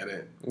gonna get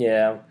it.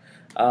 Yeah.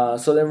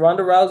 So then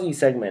Ronda Rousey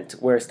segment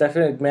where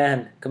Stephanie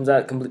McMahon comes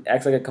out,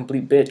 acts like a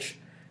complete bitch,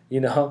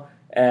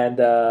 and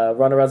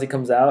Ronda Rousey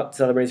comes out,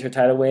 celebrates her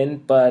title win,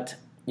 but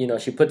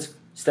she puts.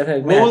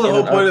 Stephanie McMahon. What was the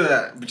whole point of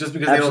that? Just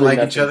because they don't like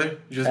each other?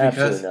 Just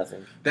absolutely because?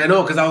 Nothing. I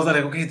know, because I was like,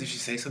 okay, did she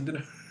say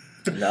something?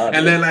 No.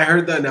 And then I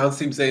heard the announce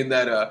team saying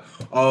that,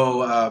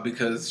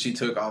 because she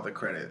took all the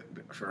credit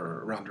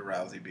for Ronda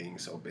Rousey being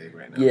so big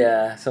right now.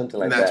 Yeah, something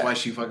like that. And that's why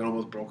she fucking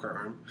almost broke her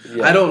arm.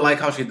 Yeah. I don't like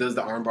how she does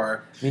the arm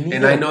bar.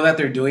 And I know that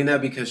they're doing that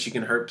because she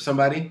can hurt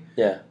somebody.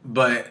 Yeah.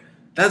 But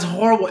that's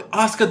horrible.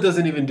 Asuka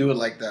doesn't even do it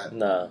like that.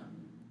 No.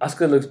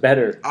 Asuka looks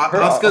better.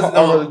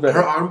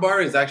 Her arm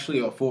bar is actually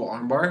a full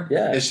arm bar.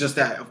 Yeah. It's just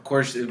that, of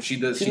course, if she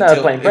tilts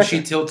her, and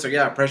she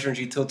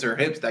tilts her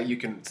hips, that you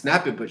can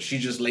snap it, but she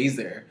just lays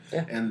there.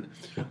 Yeah.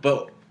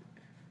 But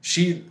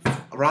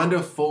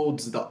Ronda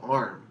folds the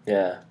arm.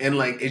 Yeah. And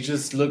it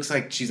just looks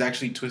like she's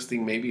actually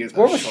twisting maybe it's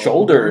more of a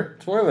shoulder.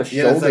 It's more of a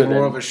shoulder. Yeah, it's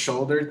more of a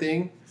shoulder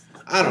thing.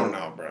 I don't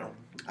know, bro.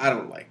 I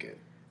don't like it.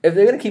 If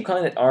they're gonna keep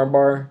calling it arm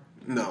bar,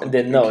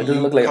 then no, it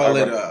doesn't look like call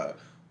arm it bar.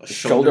 A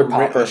shoulder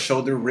popper. A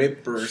shoulder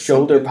rip or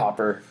shoulder something.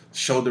 popper.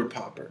 Shoulder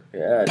popper.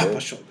 Yeah,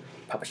 Papa shoulder.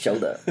 Papa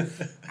shoulder.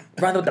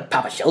 Ronda with the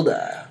Papa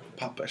shoulder.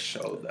 Papa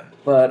shoulder.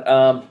 But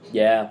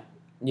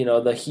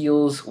the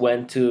heels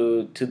went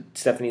to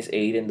Stephanie's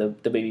aid, and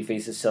the baby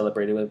faces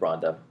celebrated with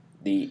Ronda.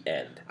 The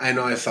end. I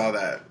know, I saw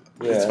that.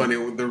 Yeah. It's funny,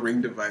 the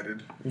ring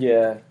divided.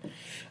 Yeah.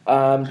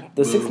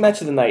 The sixth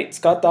match of the night,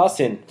 Scott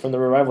Dawson from the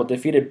Revival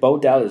defeated Bo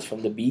Dallas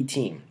from the B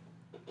Team.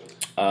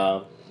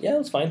 Yeah, it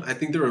was fine. I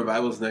think the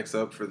Revival's next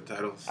up for the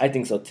titles. I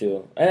think so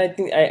too, and I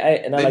think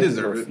I like this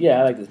move. It. Yeah,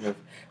 I like this move.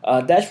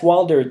 Dash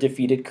Wilder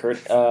defeated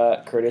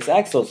Curtis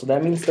Axel, so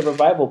that means the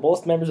Revival.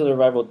 Both members of the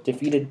Revival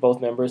defeated both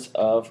members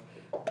of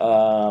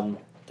the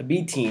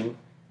B Team.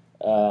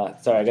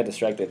 Sorry, I got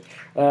distracted.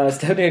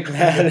 Stephanie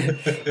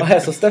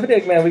McMahon. So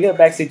Stephanie McMahon, we got a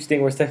backstage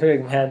thing where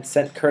Stephanie McMahon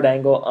sent Kurt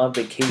Angle on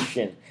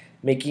vacation,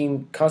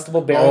 making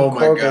Constable Baron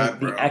Corbin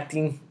the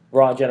acting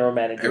Raw general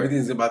manager.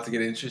 Everything's about to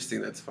get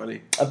interesting. That's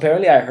funny.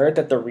 Apparently, I heard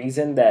that the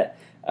reason that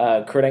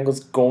Kurt Angle's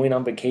going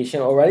on vacation,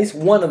 or at least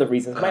one of the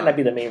reasons, might not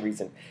be the main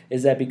reason,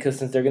 is that because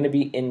since they're going to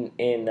be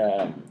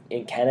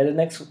in Canada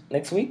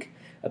next week,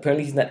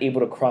 apparently he's not able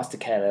to cross to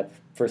Canada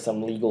for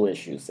some legal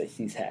issues that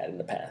he's had in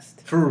the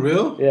past. For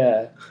real?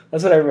 Yeah,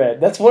 that's what I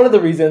read. That's one of the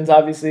reasons,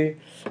 obviously.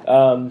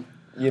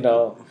 He's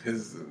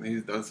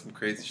done some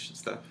crazy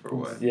stuff for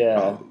what? Yeah,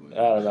 probably. I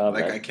don't know.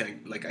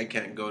 I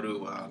can't go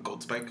to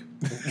Gold Spike.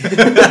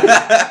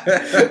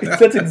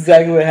 That's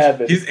exactly what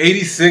happened. He's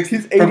 86.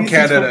 He's 86 from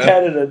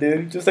Canada,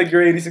 dude. Just like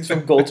you're 86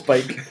 from Gold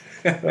Spike.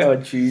 Oh,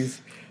 jeez.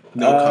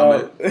 No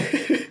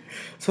comment.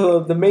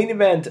 So the main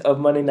event of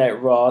Monday Night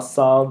Raw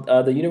saw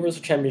the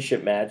Universal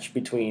Championship match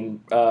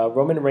between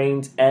Roman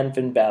Reigns and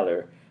Finn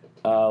Balor,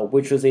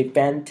 which was a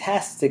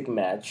fantastic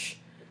match.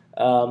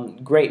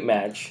 Great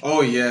match.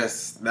 Oh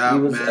yes, that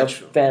was match.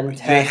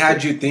 Fantastic. They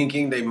had you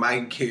thinking they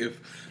might give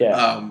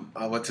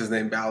what's his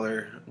name,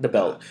 Balor, the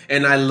belt.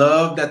 And I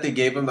love that they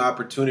gave him the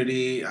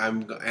opportunity.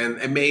 And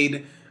it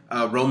made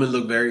Roman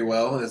look very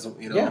well, as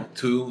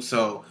too.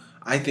 So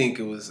I think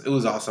it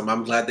was awesome.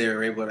 I'm glad they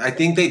were able to. I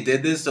think they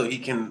did this so he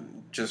can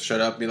just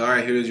shut up and be like, all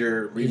right, here's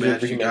your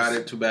rematch. You got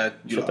it. Too bad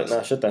you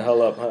lost. Shut the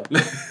hell up, huh?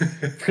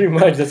 Pretty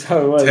much, that's how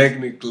it was.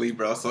 Technically,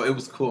 bro. So it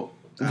was cool.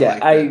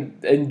 I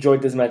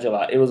enjoyed this match a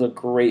lot. It was a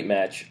great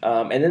match.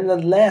 And then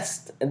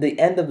the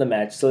end of the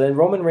match, so then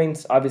Roman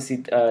Reigns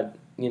obviously,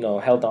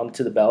 held on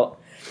to the belt.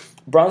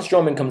 Braun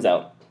Strowman comes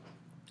out,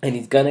 and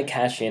he's going to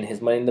cash in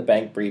his Money in the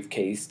Bank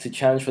briefcase to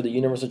challenge for the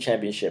Universal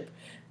Championship.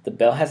 The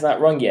bell has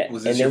not rung yet.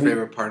 Was this your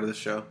favorite part of the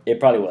show? It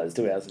probably was,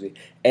 to be honest with you.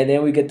 And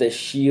then we get the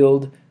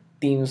Shield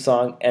theme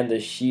song, and the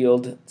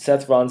Shield,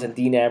 Seth Rollins and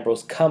Dean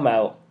Ambrose come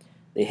out.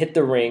 They hit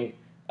the ring.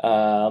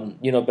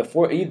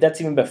 Before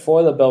that's even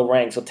before the bell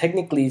rang. So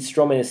technically,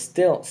 Strowman is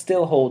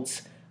still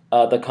holds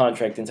the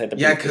contract inside the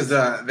briefcase. Because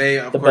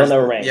the bell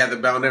never rang. Yeah, the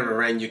bell never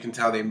rang. You can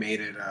tell they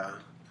made it.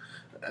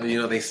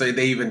 They say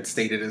they even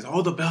stated as,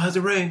 "Oh, the bell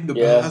hasn't rang. The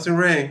bell hasn't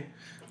rang."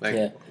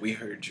 We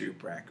heard you,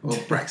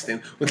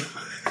 Braxton.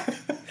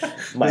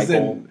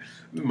 Michael.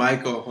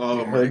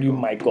 Oh, heard you,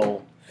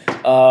 Michael.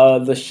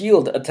 The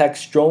Shield attacked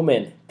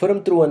Strowman, put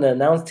him through an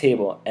announce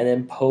table, and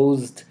then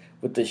posed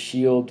with the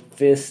Shield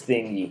fist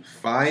thingy.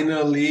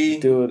 Finally,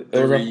 dude, it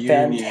was a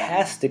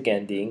fantastic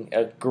ending,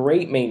 a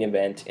great main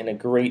event, and a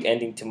great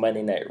ending to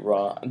Monday Night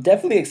Raw. I'm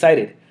definitely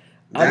excited.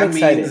 That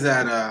means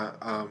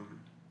that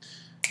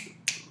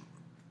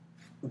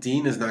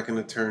Dean is not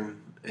going to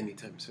turn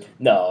anytime soon.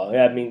 No,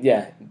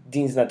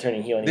 Dean's not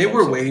turning heel anytime soon. They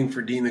were soon. waiting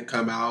for Dean to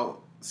come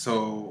out,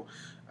 to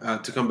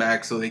come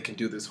back so they can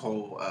do this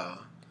whole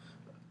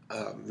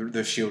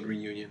the Shield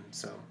reunion.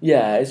 So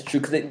yeah, it's true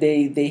because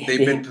they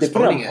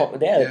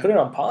put it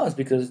on pause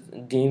because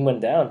Dean went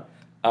down.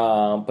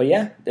 But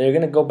yeah, they're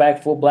gonna go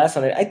back full blast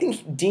on it. I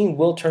think Dean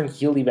will turn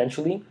heel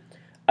eventually.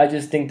 I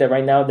just think that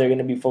right now they're going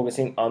to be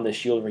focusing on the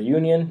Shield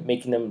reunion,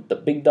 making them the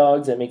big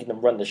dogs and making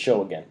them run the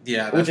show again.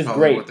 Yeah, which is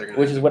great.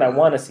 Which is what I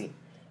want to see.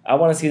 I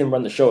want to see them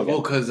run the show again.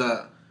 Well, because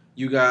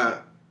you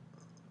got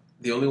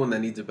the only one that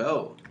needs a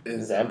belt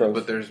is Ambrose,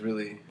 but there's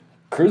really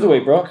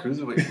cruiserweight, bro.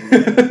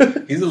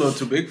 Cruiserweight. He's a little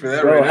too big for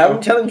that, bro, right now. Have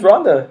him challenge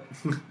Ronda.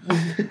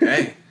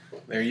 Hey,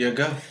 there you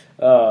go.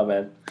 Oh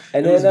man,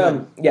 and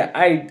then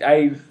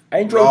I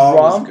enjoyed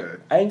Raw.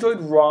 I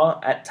enjoyed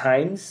Raw at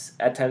times.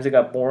 At times it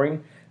got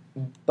boring.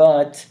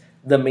 But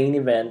the main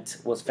event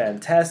was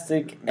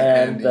fantastic,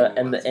 and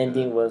the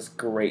ending was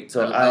great.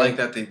 So I like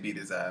that they beat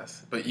his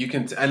ass. But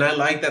and I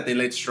like that they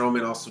let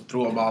Strowman also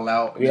throw them all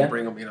out and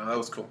bring him. That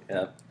was cool.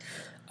 Yeah.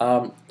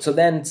 So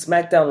then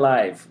SmackDown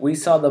Live, we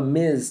saw The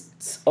Miz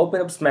open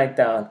up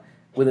SmackDown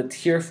with a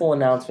tearful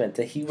announcement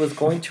that he was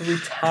going to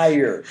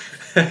retire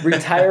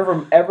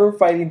from ever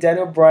fighting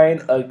Daniel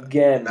Bryan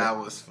again. That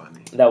was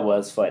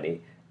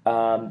funny.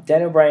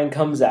 Daniel Bryan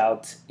comes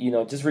out,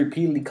 just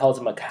repeatedly calls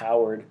him a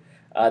coward.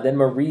 Then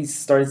Maryse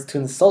starts to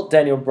insult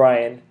Daniel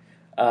Bryan,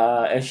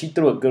 and she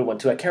threw a good one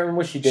too. I can't remember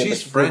what she did.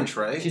 She's French,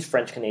 right? She's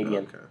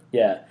French-Canadian. Okay.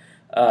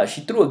 Yeah.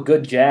 She threw a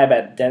good jab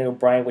at Daniel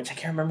Bryan, which I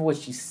can't remember what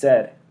she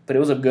said, but it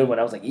was a good one.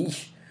 I was like,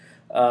 eesh.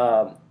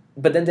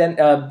 But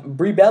then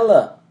Brie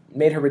Bella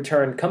made her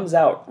return, comes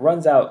out,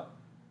 runs out,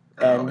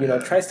 and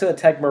tries to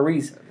attack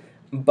Maryse,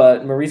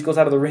 but Maryse goes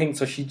out of the ring,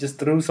 so she just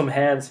threw some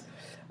hands.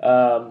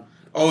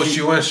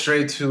 She went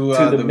straight to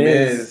the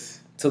Miz.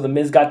 So the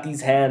Miz got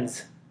these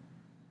hands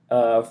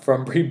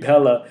from Brie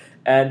Bella.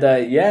 And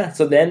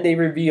so then they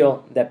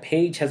reveal that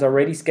Paige has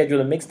already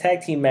scheduled a mixed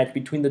tag team match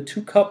between the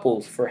two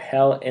couples for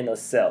Hell in a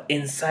Cell.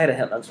 Inside a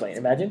Hell in a Cell.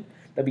 Imagine.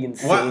 That'd be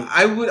insane. Well,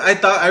 I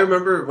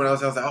remember when I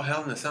was like, oh,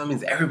 Hell in a Cell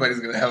means everybody's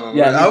going to have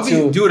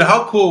a dude,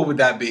 how cool would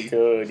that be?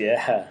 Dude,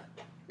 yeah.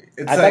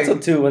 I thought so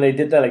too when they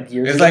did that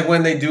years ago. It's like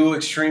when they do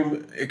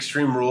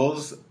Extreme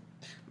Rules.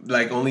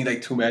 Only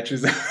 2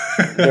 matches.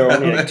 There are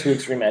only 2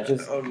 extreme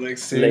matches. I'm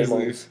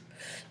seriously.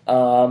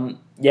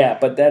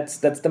 But that's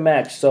the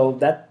match. So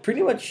that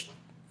pretty much,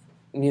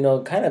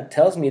 kind of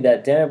tells me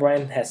that Daniel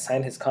Bryan has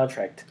signed his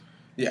contract.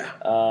 Yeah,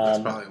 that's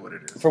probably what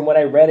it is. From what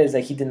I read is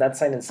that he did not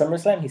sign in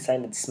SummerSlam. He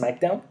signed in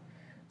SmackDown.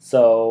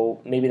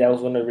 So maybe that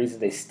was one of the reasons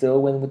they still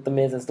went with The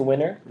Miz as the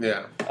winner.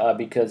 Yeah.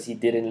 Because he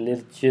didn't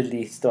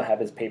literally still have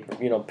his paper,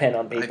 pen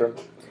on paper.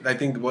 I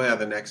think,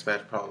 the next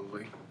match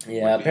probably.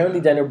 Yeah,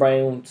 apparently Daniel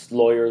Bryan's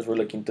lawyers were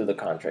looking through the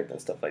contract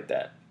and stuff like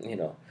that,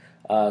 Daniel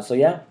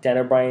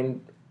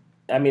Bryan,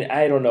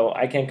 I don't know.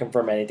 I can't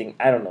confirm anything.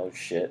 I don't know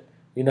shit.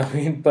 You know what I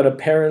mean? But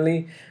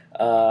apparently,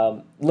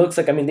 looks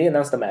like, they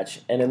announced the match,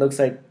 and it looks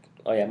like,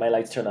 oh yeah, my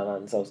lights turned on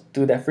themselves.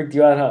 Dude, that freaked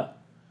you out, huh?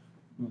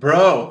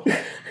 Bro.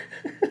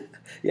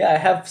 Yeah, I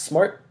have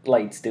smart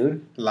lights,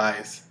 dude.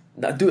 Lies.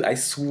 No, dude, I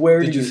swear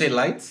to you. Did you say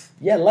lights?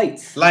 Yeah,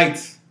 lights.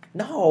 Lights.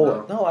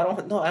 No, I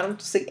don't. No, I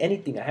don't say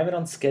anything. I have it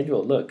on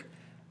schedule. Look,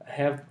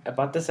 I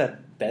bought this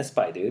at Best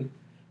Buy, dude.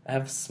 I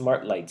have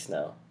smart lights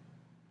now,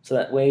 so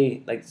that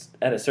way,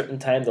 at a certain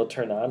time, they'll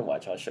turn on.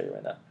 Watch, I'll show you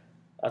right now.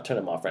 I'll turn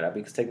them off right now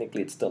because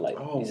technically it's still light.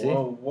 Oh, you see?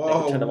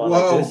 whoa, turn them on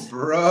like this.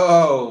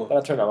 Bro! But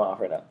I'll turn them off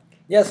right now.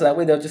 Yeah, so that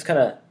way they just kind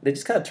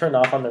of turn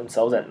off on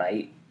themselves at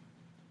night.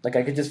 I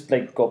could just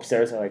go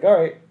upstairs and all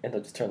right, and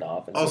they'll just turn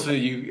off. And also,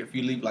 if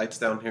you leave lights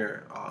down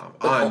here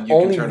on, you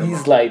only can turn them off.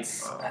 These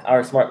lights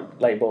are smart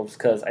light bulbs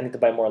because I need to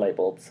buy more light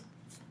bulbs.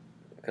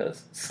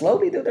 Because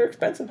slowly, dude, they're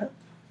expensive, huh?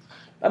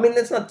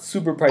 It's not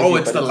super pricey. Oh,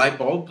 it's the light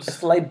bulbs. It's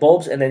the light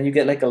bulbs, and then you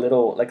get a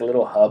little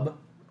hub.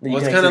 Well,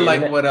 it's kind of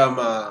like what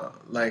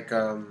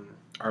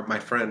my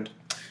friend,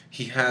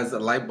 he has a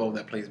light bulb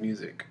that plays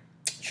music.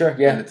 Sure,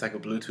 yeah. And it's like a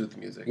Bluetooth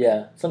music.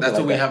 Yeah, that's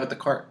what we have at the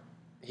cart.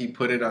 He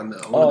put it on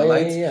one of the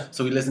lights,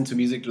 so we listen to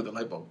music through the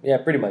light bulb. Yeah,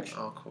 pretty much.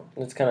 Oh, cool.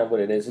 That's kind of what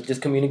it is. It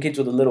just communicates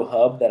with a little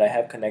hub that I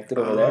have connected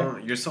over there.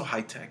 You're so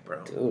high tech,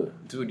 bro.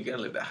 Dude, you gotta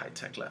live that high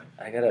tech life.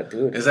 I gotta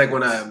do it. It's like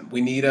when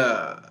we need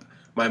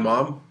my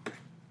mom.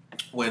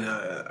 when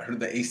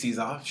the AC's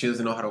off, she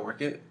doesn't know how to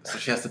work it, so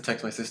she has to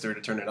text my sister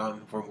to turn it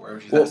on from wherever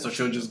she's at. So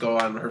she'll just go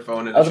on her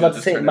phone. And I was about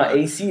to say my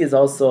AC is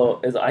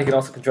I can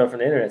also control from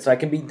the internet, so I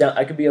can be down.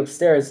 I could be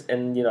upstairs,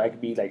 and I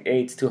could be like,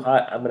 "Hey, it's too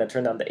hot. I'm gonna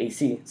turn down the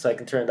AC, so I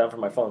can turn it down from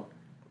my phone."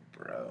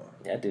 Bro.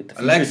 Yeah, dude.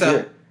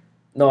 Alexa.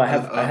 No, I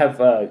have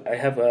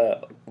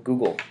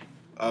Google.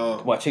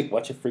 Oh. Watch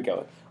it freak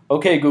out.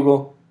 Okay,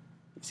 Google.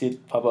 You see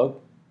it pop up?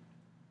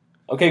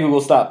 Okay,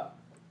 Google, stop.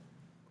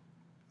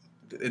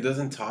 It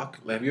doesn't talk.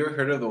 Like, have you ever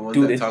heard of the ones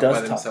that talk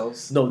by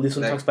themselves? No, this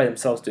one talks by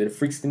themselves, dude. It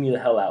freaks me the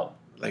hell out.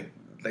 Like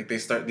they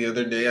start the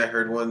other day. I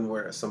heard one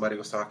where somebody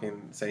was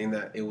saying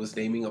that it was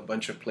naming a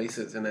bunch of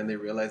places, and then they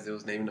realized it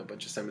was naming a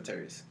bunch of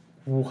cemeteries.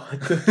 What?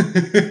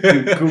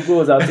 Dude,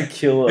 Google is out to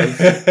kill us.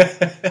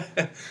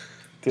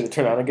 Did it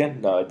turn on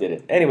again? No, it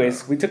didn't.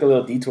 Anyways, we took a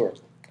little detour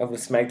of the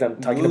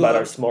SmackDown talking about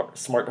our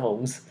smart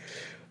homes.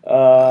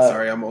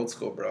 Sorry, I'm old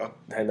school, bro.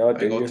 I know,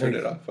 dude. You're turn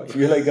it off.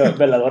 You're like a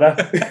veladora.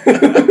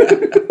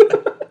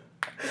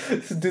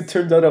 This dude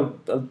turned on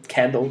a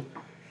candle.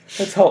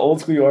 That's how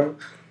old school you are.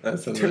 You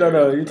turn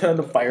on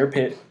a fire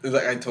pit. It's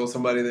like I told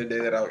somebody the other day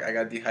that I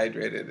got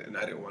dehydrated and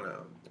I didn't want to.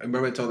 I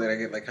remember I told them I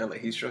get like kind of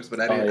like heat strokes, but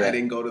I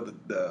didn't go to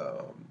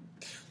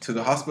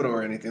the hospital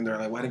or anything. They're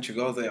like, "Why didn't you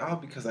go?" I was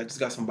like, because I just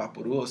got some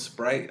Vaporub,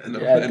 Sprite, and a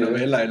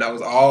Vela, and that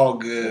was all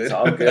good. It's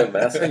all good,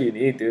 man. That's what you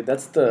need, dude.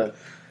 That's the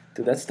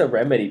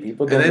remedy.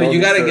 People don't know. And then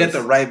you gotta get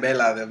the right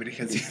Vela,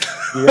 because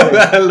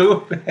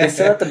they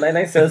sell at the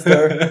 99-cent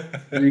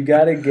store. You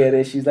gotta get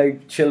it. She's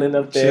like chilling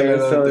up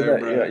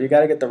there. You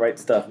gotta get the right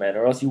stuff, man,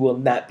 or else you will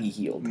not be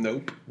healed.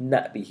 Nope.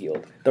 Not be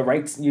healed.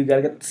 You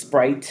gotta get the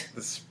Sprite.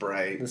 The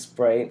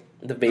Sprite.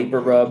 The Vapor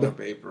Rub. The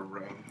Vapor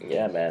Rub.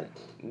 Yeah, man.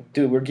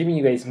 Dude, we're giving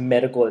you guys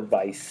medical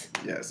advice.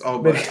 Yes. Oh,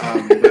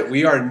 but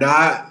we are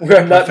not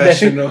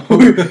professional.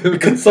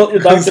 Consult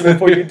your doctor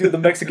before you do the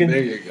Mexican.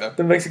 There you go.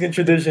 The Mexican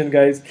tradition,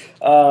 guys.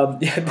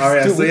 We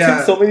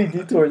took so many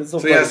detours. It's so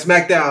funny.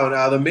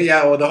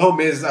 SmackDown. The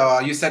home is.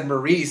 You said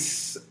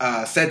Maurice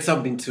said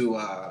something to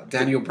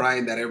Daniel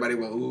Bryan that everybody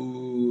went,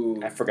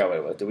 ooh. I forgot what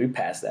it was. Did we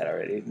pass that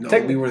already? No,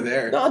 we were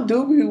there. No,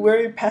 dude, we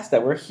already passed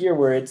that. We're here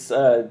where it's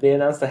they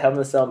announced the Hell in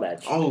a Cell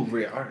match. Oh,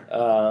 we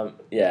are.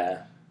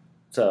 Yeah.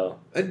 So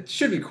it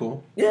should be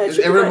cool. Yeah,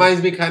 it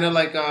reminds me kind of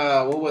like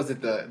what was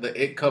it, the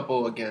It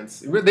couple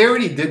against? They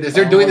already did this.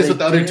 They're doing this with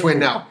the other twin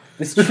now.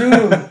 It's true.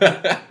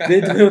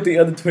 They're doing it with the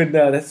other twin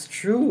now. That's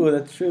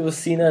true.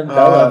 Cena and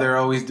Bella. They're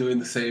always doing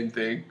the same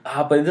thing.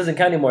 But it doesn't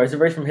count anymore. It's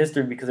erased from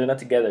history because they're not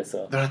together.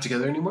 So they're not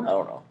together anymore. I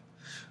don't know.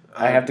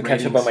 I have to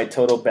catch up on my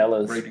Total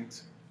Bellas.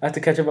 Ratings. I have to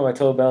catch up on my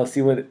Total Bellas.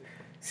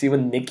 See what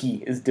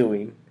Nikki is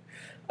doing.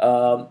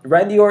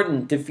 Randy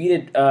Orton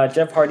defeated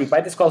Jeff Hardy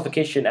by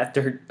disqualification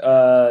after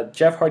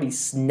Jeff Hardy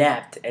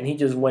snapped and he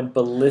just went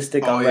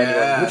ballistic on Randy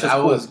Orton, which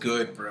was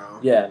good, bro.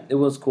 Yeah, it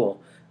was cool.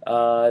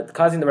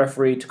 Causing the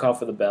referee to call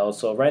for the bell,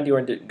 so Randy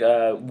Orton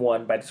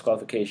won by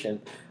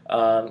disqualification.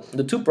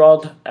 The two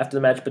brawled after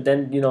the match, but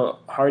then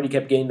Hardy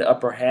kept getting the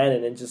upper hand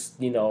and then just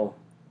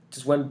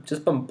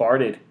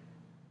bombarded.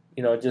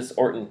 Just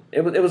Orton.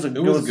 It was a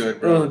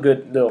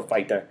good little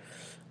fight there.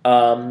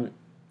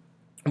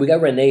 We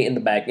got Renee in the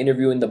back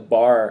interviewing the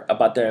Bar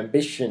about their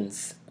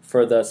ambitions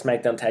for the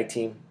SmackDown Tag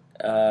Team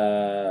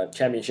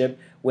Championship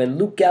when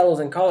Luke Gallows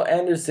and Carl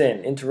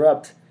Anderson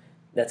interrupt.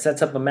 That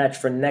sets up a match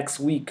for next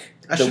week.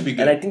 That should be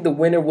good. And I think the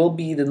winner will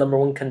be the number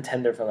one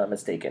contender, if I'm not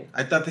mistaken.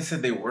 I thought they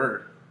said they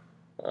were.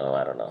 Oh,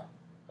 I don't know.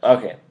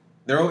 Okay.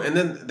 They're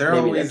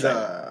always.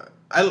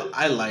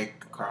 I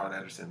like Carl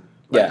Anderson.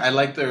 I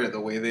like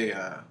the way they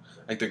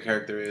their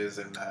character is,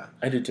 and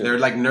I do too. They're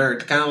like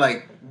nerds, kind of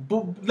like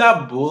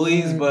not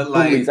bullies, but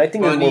like bullies. I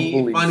think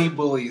funny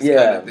bullies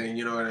kind of thing.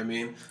 You know what I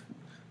mean?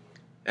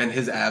 And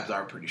his abs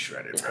are pretty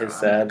shredded.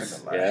 His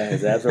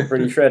abs are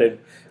pretty shredded.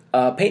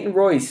 Peyton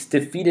Royce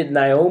defeated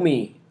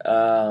Naomi.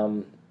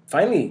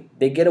 Finally,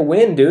 they get a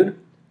win, dude.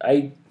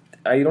 I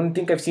don't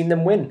think I've seen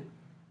them win.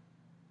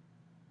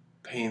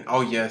 Peyton. Oh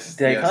yes,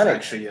 Iconics.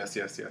 Actually,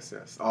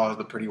 yes. Oh,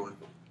 the pretty one.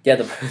 Yeah,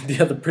 the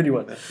other pretty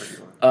one. That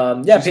pretty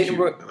one. Peyton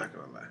Royce. I'm not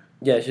gonna lie.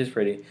 Yeah, she's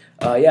pretty.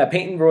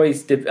 Peyton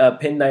Royce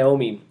pinned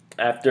Naomi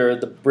after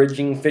the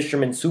bridging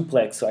fisherman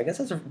suplex. So I guess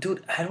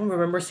dude. I don't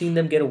remember seeing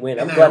them get a win.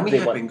 I'm glad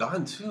they won. Been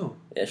gone too.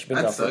 Yeah, she's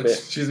been gone for a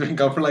bit. She's been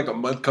gone for like a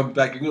month. Come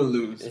back, you're gonna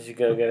lose. She's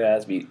gonna get her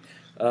ass beat.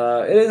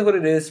 It is what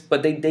it is.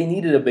 But they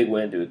needed a big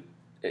win, dude.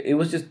 It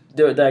was just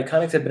the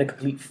Iconics have been a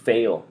complete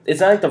fail. It's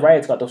not like the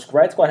Riot Squad. The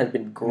Riot Squad has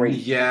been great.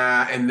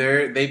 Yeah, and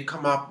they've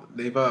come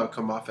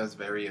off as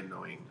very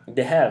annoying.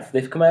 They have.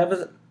 They've come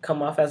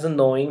off as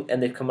annoying,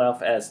 and they've come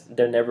off as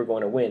they're never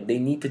going to win. They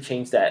need to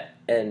change that.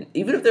 And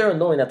even if they're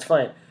annoying, that's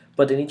fine.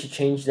 But they need to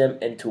change them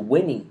into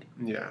winning.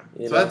 Yeah,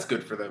 that's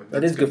good for them.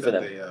 That is good for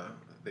them.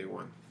 They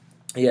won.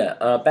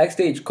 Yeah.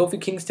 Backstage, Kofi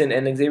Kingston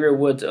and Xavier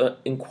Woods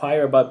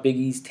inquire about Big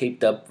E's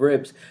taped up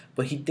ribs,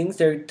 but he thinks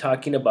they're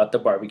talking about the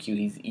barbecue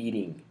he's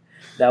eating.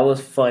 That was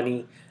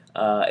funny.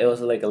 It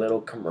was like a little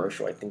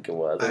commercial, I think it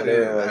was. I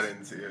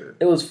didn't see it.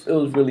 It was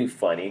really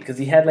funny because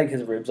he had like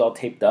his ribs all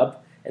taped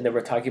up, and they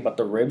were talking about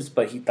the ribs,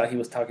 but he thought he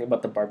was talking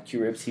about the barbecue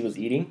ribs he was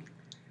eating.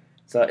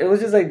 So it was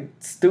just like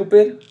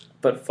stupid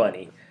but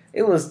funny.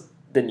 It was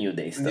the New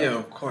Day stuff. Yeah,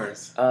 of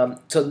course.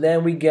 So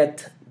then we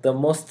get the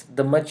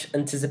much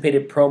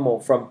anticipated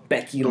promo from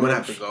Becky Lynch. I'm gonna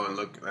have to go and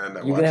look.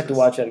 You're gonna have to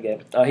watch that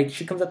again.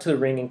 She comes out to the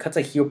ring and cuts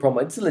a heel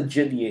promo. It's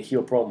legitimately a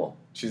heel promo.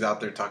 She's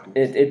out there talking.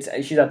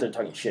 She's out there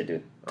talking shit,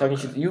 dude. Talking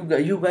shit.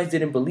 You guys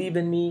didn't believe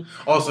in me.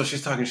 Oh, so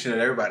she's talking shit at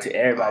everybody. To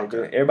everybody,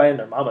 dude. Everybody and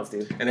their mamas,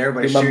 dude. And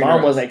everybody. Dude, my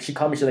mom was like, she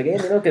called me. She's like, hey,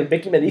 no, que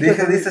Becky me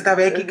dijo. Dice esta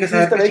Becky que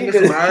sabe que chingue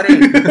su madre.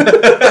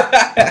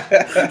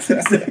 That's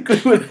exactly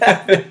what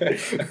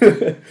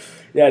happened.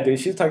 Yeah, dude.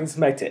 She was talking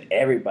smack to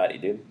everybody,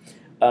 dude.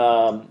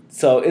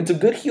 So it's a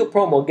good heel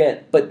promo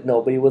again, but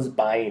nobody was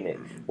buying it.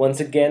 Once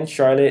again,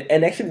 Charlotte,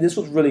 and actually this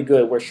was really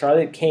good, where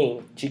Charlotte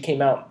came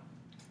out,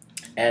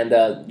 and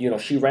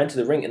she ran to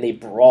the ring and they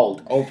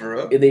brawled.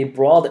 They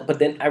brawled, but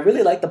then I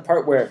really liked the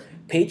part where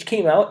Paige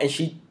came out and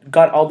she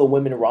got all the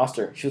women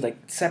roster. She was like,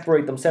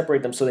 separate them.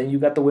 So then you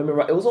got the women.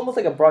 It was almost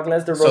like a Brock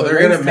Lesnar. So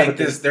they're gonna make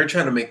this. They're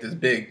trying to make this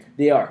big.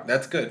 They are.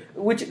 That's good.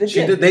 Which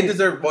again, they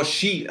deserve. Well,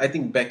 I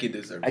think Becky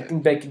deserves. I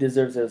think Becky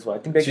deserves it as well. I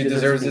think Becky she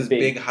deserves this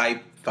big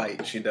hype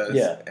fight. She does.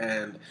 Yeah.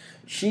 And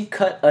she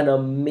cut an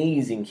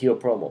amazing heel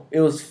promo.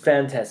 It was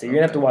fantastic. You're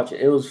gonna have to watch it.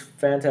 It was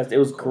fantastic. It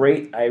was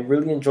great. I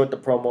really enjoyed the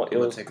promo. It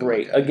was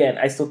great. Again,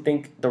 I still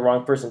think the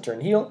wrong person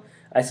turned heel.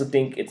 I still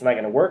think it's not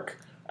gonna work.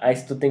 I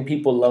still think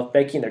people love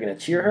Becky and they're gonna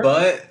cheer her.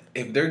 But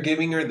if they're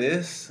giving her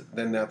this,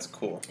 then that's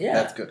cool. Yeah,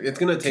 that's good. It's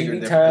gonna take her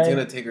different. It's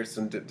gonna take her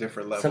some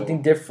different level.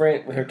 Something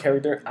different with her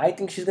character. I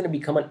think she's gonna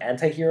become an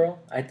anti-hero.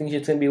 I think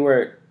she's gonna be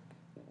where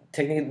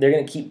technically they're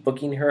gonna keep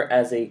booking her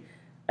as a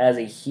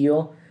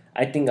heel.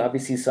 I think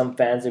obviously some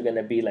fans are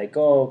gonna be like,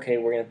 oh, okay,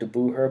 we're gonna have to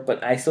boo her,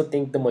 but I still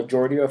think the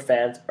majority of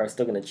fans are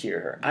still gonna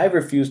cheer her. I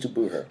refuse to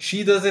boo her.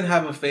 She doesn't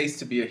have a face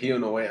to be a heel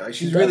in a way. Like,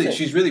 she's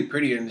really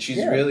pretty, and she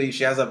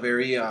has a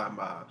very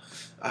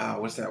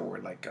what's that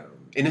word, like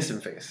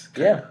innocent face.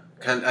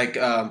 Kind of like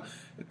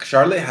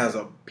Charlotte has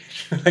a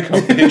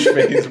bitch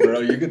face, bro.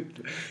 You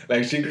could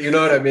you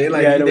know what I mean?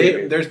 Like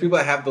there's people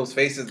that have those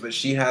faces, but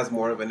she has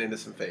more of an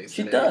innocent face.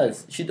 She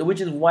does. Which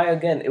is why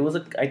again it was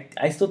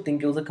I still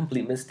think it was a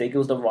complete mistake. It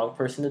was the wrong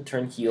person to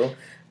turn heel.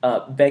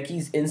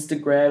 Becky's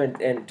Instagram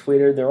and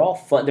Twitter, they're all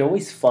fun. They're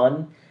always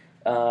fun.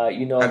 Have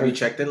you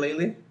checked it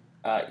lately?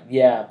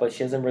 Yeah, but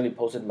she hasn't really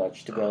posted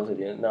much, to be honest with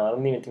you. No, I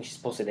don't even think she's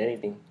posted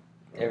anything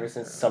ever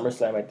since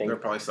SummerSlam, I think. They're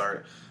probably sorry.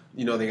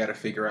 They got to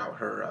figure out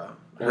her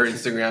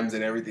Instagrams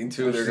and everything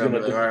too. They're gonna be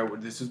like, all right, well,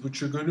 this is what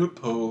you're gonna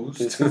post.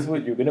 This is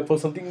what you're gonna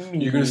post something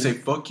mean. You're gonna say,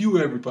 "Fuck you,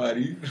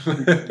 everybody."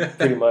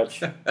 Pretty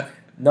much.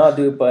 No,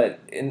 dude, but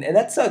and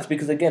that sucks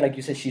because again, like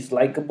you said, she's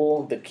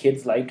likable. The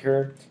kids like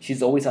her.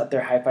 She's always out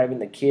there high fiving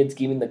the kids,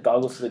 giving the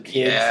goggles to the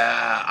kids.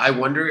 Yeah, I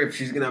wonder if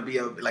she's gonna be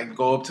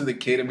go up to the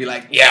kid and be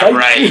like, "Yeah,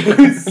 right."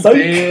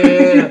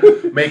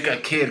 Damn. Make a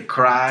kid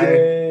cry.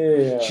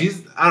 Damn.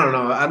 I don't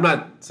know. I'm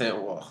not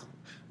saying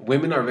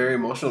women are very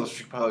emotional.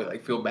 She probably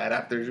feel bad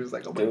after. She was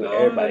like, "Oh my god,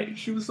 everybody.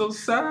 She was so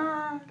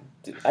sad."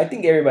 Dude, I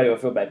think everybody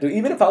would feel bad, dude.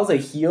 Even if I was a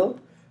heel,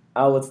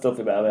 I would still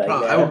feel bad.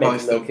 I would probably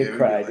still kid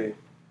cry, dude.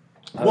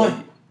 What?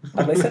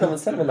 I'm like,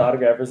 send him an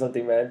autograph or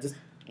something, man. Just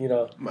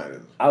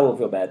I will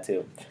feel bad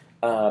too.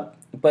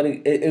 But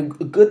a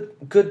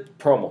good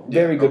promo,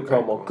 very good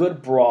promo,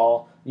 good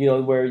brawl.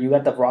 Where you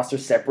got the roster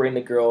separating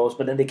the girls,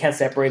 but then they can't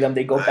separate them.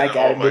 They go back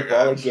at it, and they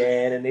brawl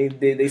again, and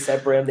they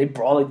separate them. They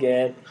brawl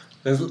again.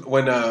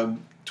 When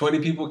 20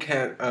 people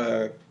can't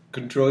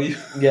control you.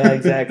 Yeah,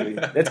 exactly.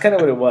 That's kind of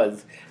what it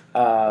was.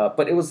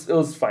 But it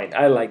was fine.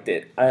 I liked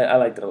it. I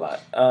liked it a lot.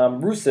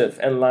 Rusev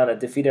and Lana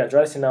defeated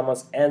Andrade Cien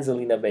Almas and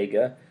Zelina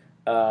Vega.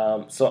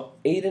 So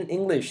Aiden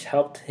English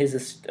helped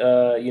his,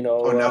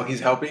 now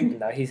he's helping?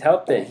 Now he's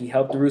helped it. He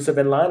helped Rusev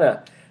and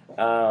Lana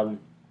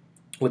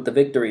with the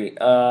victory.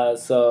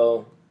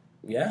 So,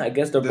 yeah, I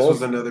guess they're both... This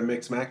was another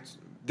mixed match?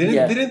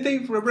 Didn't they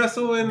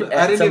wrestle in...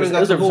 I didn't even... It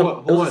was a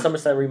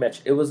SummerSlam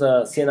rematch. It was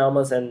Cien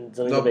Almas and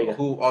Zelina Vega.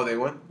 They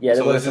won? Yeah,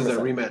 so this is a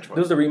rematch one.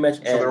 This was a rematch.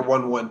 So they're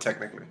 1-1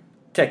 technically.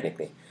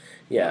 Technically.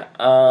 Yeah.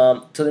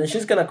 So then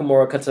Shinsuke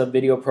Nakamura cuts a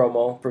video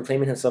promo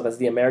proclaiming himself as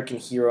the American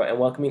hero and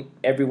welcoming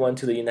everyone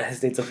to the United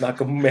States of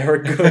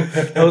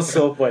Nakamerica. That was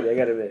so funny, I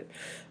gotta admit.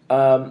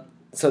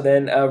 So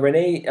then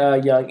Renee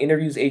Young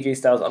interviews AJ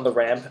Styles on the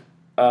ramp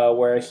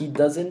where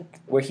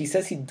he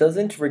says he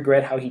doesn't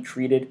regret how he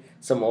treated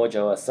Samoa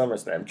Joe at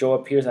SummerSlam. Joe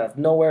appears out of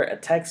nowhere,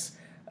 attacks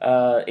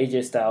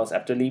AJ Styles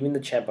after leaving the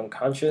champ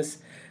unconscious.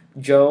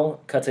 Joe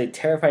cuts a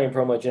terrifying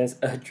promo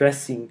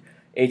addressing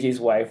AJ's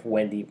wife,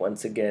 Wendy,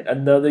 once again.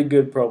 Another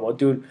good promo.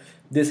 Dude,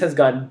 this has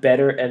gotten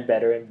better and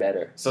better and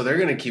better. So they're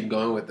going to keep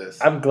going with this.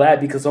 I'm glad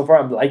because so far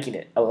I'm liking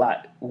it a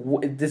lot.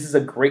 This is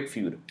a great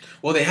feud.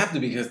 Well, they have to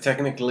because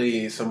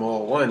technically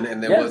Samoa won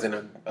and there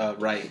wasn't a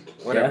right,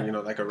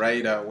 whatever, like a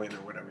right win or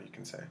whatever you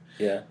can say.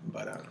 Yeah.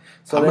 But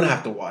so I'm going to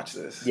have to watch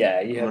this.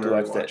 Yeah, you have to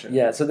watch that.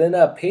 Yeah, so then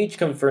Paige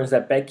confirms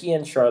that Becky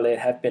and Charlotte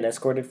have been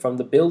escorted from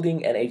the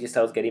building and AJ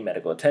Styles getting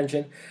medical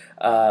attention.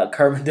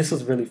 This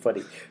was really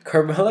funny.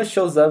 Carmella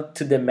shows up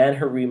to demand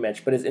her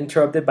rematch but is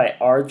interrupted by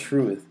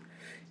R-Truth.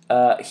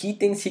 He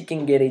thinks he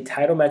can get a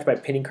title match by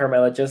pinning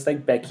Carmella just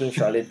like Becky and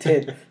Charlotte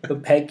did,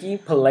 but Becky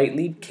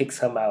politely kicks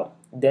him out.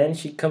 Then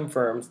she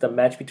confirms the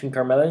match between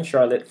Carmella and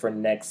Charlotte for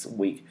next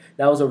week.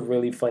 That was a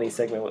really funny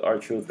segment with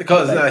R-Truth.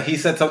 Because he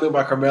said something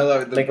about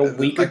Carmella like a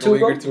week or two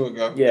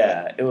ago.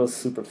 Yeah, it was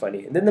super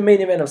funny. And then the main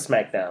event of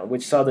SmackDown,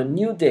 which saw the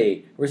New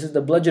Day versus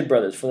the Bludgeon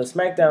Brothers for the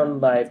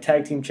SmackDown Live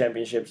Tag Team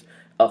Championships.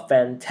 A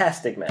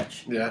fantastic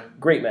match. Yeah.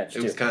 Great match,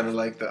 It was kind of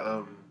like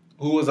the...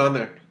 who was on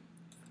there?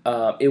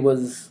 It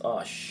was...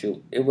 Oh,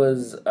 shoot. It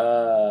was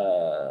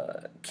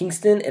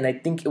Kingston, and I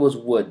think it was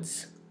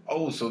Woods.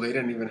 Oh, so they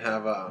didn't even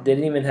have... They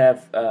didn't even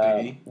have...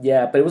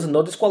 yeah, but it was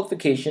no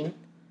disqualification,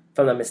 if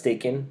I'm not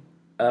mistaken.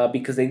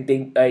 Because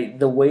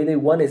the way they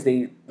won is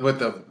they... With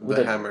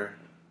the hammer.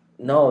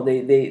 No,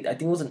 they I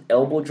think it was an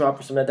elbow drop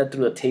or something like that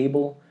through a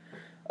table.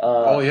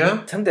 Oh,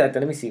 yeah? Something like that.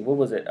 Let me see. What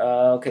was it?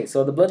 Okay,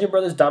 so the Bludgeon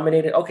Brothers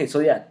dominated. Okay, so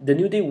yeah, the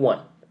New Day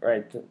won.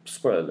 Right?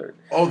 Spoiler alert.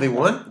 Oh, they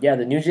won? Yeah,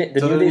 the New Day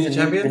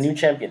the new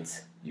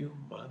champions. You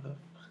mother...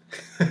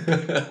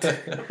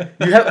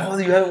 you haven't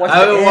watched it? I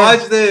haven't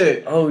watched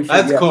it. Oh, shit,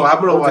 that's cool. I'm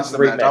gonna watch the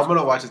match. match. I'm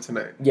gonna watch it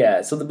tonight.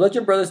 Yeah, so the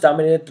Bludgeon Brothers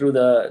dominated through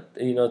the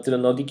no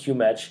DQ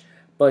match,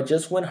 but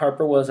just when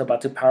Harper was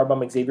about to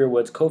powerbomb Xavier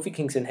Woods, Kofi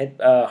Kingston hit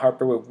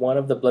Harper with one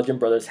of the Bludgeon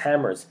Brothers'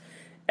 hammers,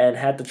 and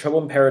had the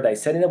Trouble in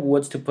Paradise, setting up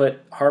Woods to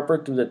put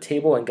Harper through the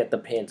table and get the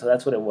pin. So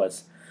that's what it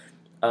was.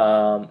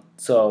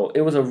 So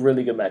it was a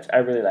really good match. I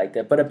really liked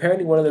it. But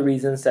apparently one of the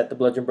reasons that the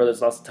Bludgeon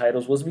Brothers lost the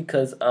titles was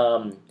because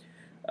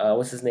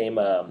what's his name?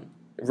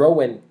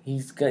 Rowan.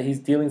 He's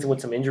dealing with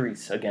some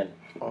injuries again.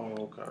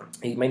 Oh, okay.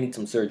 He might need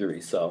some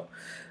surgery. So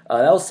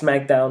that was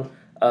SmackDown.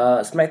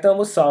 SmackDown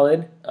was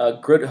solid. A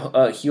good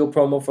heel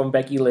promo from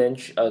Becky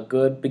Lynch. A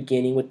good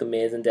beginning with the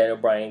Miz and Daniel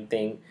Bryan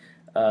thing.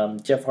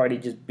 Jeff Hardy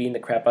just beating the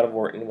crap out of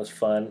Orton was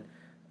fun.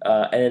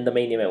 And then the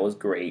main event was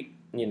great.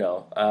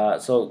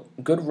 So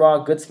good Raw,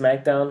 good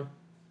SmackDown.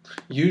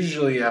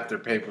 Usually after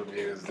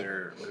pay-per-views,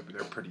 they're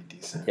pretty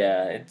decent.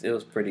 Yeah, it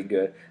was pretty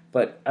good.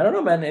 But I don't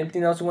know, man.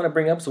 Anything else you want to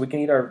bring up so we can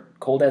eat our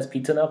cold-ass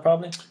pizza now,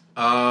 probably?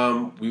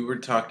 We were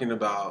talking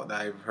about,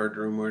 I've heard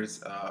rumors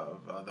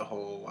of the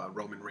whole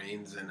Roman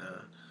Reigns and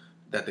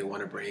that they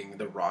want to bring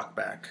The Rock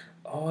back.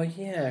 Oh,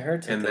 yeah, I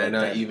heard something and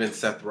then like that. Even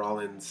Seth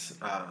Rollins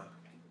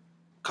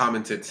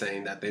commented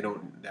saying that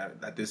that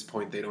at this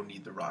point they don't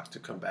need The Rock to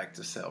come back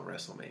to sell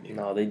WrestleMania.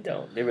 No, they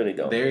don't. They really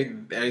don't.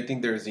 I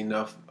think there's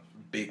enough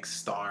big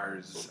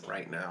stars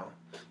right now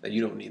that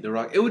you don't need The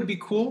Rock. It would be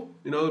cool.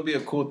 It would be a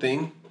cool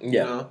thing.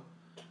 Yeah.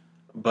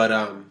 But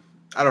I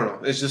don't know.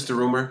 It's just a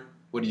rumor.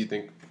 What do you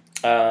think?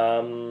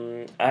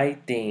 I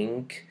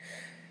think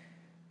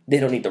they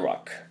don't need The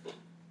Rock.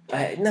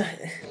 I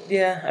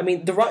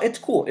mean, The Rock, it's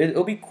cool.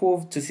 It'll be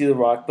cool to see The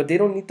Rock, but they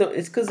don't need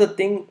it's because the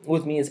thing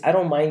with me is I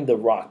don't mind The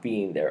Rock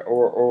being there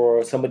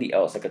or somebody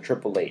else, like a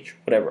Triple H,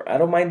 whatever. I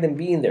don't mind them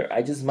being there.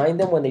 I just mind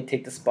them when they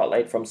take the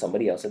spotlight from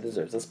somebody else that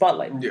deserves the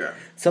spotlight. Yeah.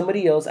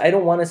 Somebody else, I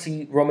don't want to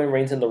see Roman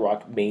Reigns and The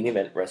Rock main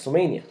event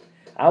WrestleMania.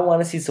 I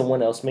want to see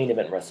someone else main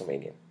event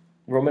WrestleMania.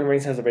 Roman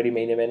Reigns has already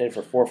main evented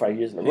for 4 or 5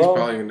 years in a row. He's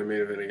probably going to main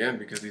event again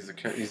because he's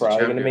probably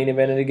going to main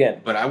event it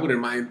again. But I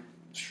wouldn't mind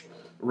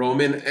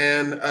Roman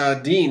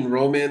and Dean,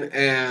 Roman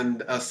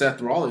and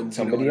Seth Rollins.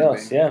 Somebody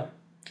else, yeah.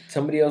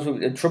 Somebody else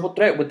with a triple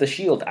threat with the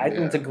Shield. I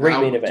think it's a great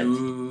main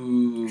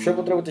event.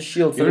 Triple threat with the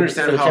Shield. You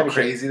understand how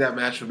crazy that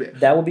match would be?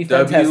 That would be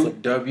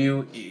fantastic.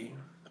 WWE,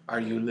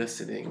 are you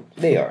listening?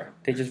 They are.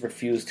 They just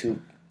refuse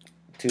to.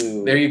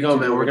 There you go,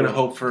 man. We're gonna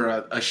hope for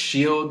a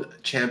Shield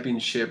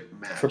Championship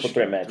match. Triple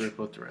threat match.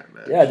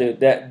 Yeah, dude.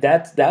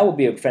 That would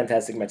be a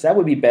fantastic match. That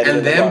would be better.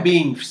 And them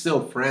being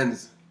still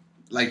friends.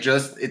 Like,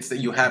 this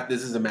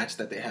is a match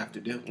that they have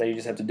to do. Like, you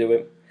just have to do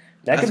it.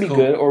 That could be cool.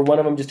 Good. Or one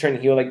of them just turn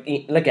heel,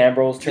 like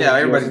Ambrose turn heel. Yeah,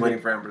 everybody's waiting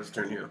for Ambrose to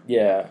turn heel.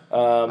 Yeah.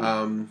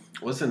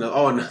 What's another?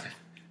 Oh, no.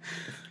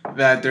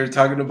 That they're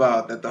talking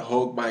about that the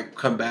Hulk might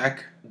come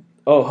back.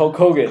 Oh, Hulk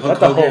Hogan.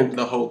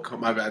 The Hulk,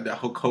 my bad. That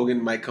Hulk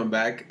Hogan might come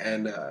back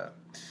and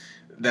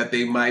that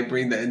they might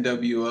bring the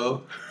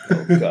NWO.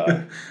 Oh,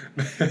 God.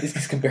 These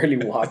guys can barely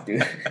walk,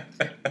 dude.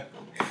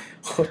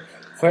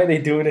 Why are they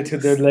doing it to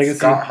their legacy?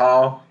 Scott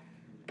Hall.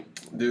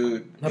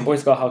 Dude. My boy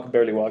Scott Hall can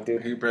barely walk,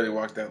 dude. He barely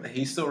walked down.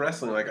 He's still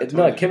wrestling like I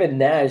told you. Kevin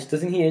Nash.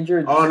 Doesn't he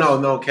injured? Oh,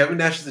 no. Kevin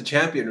Nash is the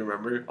champion,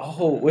 remember?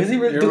 Oh, was he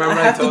really? Dude, I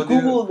have to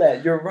Google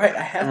that. You're right.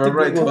 I have to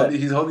Google that.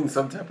 He's holding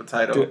some type of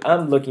title. Dude,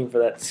 I'm looking for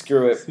that.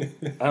 Screw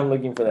it. I'm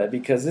looking for that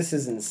because this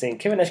is insane.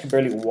 Kevin Nash can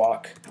barely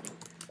walk.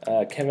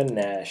 Kevin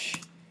Nash.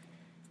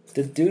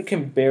 The dude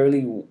can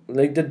barely...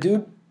 Like, the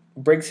dude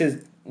breaks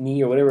his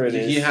knee or whatever it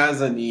is. He has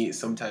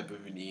some type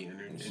of a knee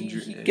injury.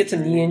 He gets a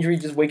knee injury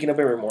just waking up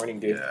every morning,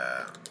 dude.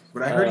 Yeah.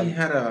 But I heard he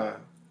had a...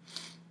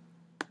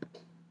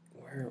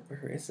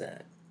 Where is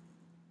that?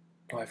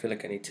 Oh, I feel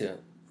like I need to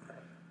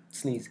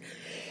sneeze.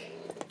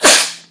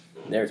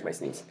 There's my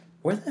sneeze.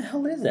 Where the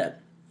hell is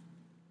that?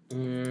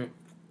 Dude,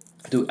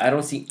 I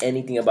don't see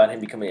anything about him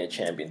becoming a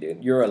champion,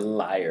 dude. You're a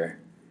liar.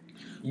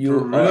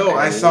 No,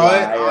 I saw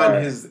it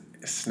on his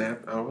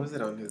Snap. Oh, was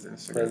it on his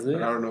Instagram?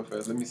 But I don't know if it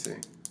was. Let me see.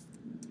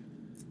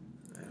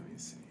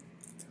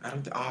 I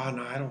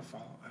don't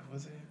follow.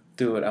 Was it?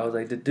 Dude, I was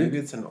like, the dude... Maybe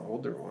it's an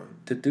older one.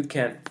 The dude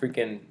can't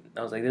freaking...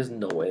 I was like, there's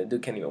no way. The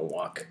dude can't even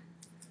walk.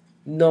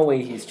 No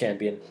way he's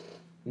champion.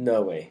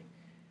 No way.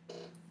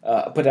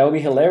 But that would be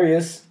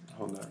hilarious.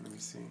 Hold on, let me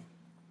see.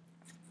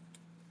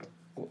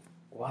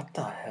 What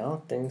the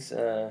hell? Things,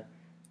 Ron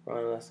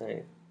last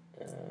night.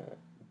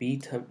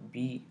 B.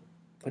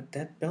 But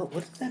that belt,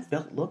 what does that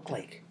belt look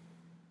like?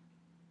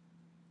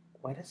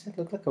 Why does it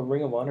look like a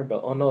Ring of Honor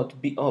belt? Oh, no, it's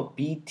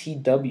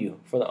BTW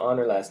for the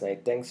Honor last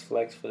night. Thanks,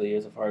 Flex, for the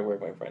years of hard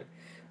work, my friend.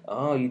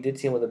 Oh, you did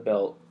see him with a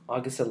belt.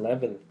 August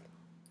 11th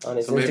on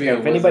his Instagram.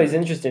 If anybody's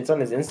interested, it's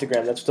on his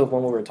Instagram. That's the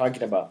one we were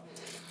talking about.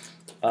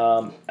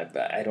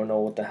 I don't know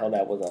what the hell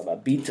that was all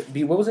about.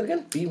 What was it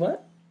again? B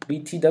what?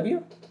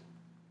 BTW?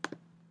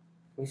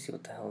 Let me see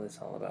what the hell it's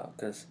all about.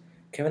 Because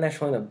Kevin Nash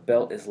winning a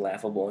belt is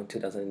laughable in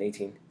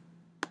 2018.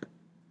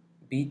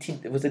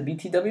 Was it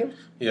BTW?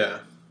 Yeah.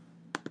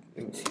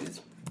 Let me see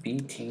this.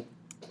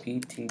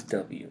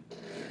 BTW.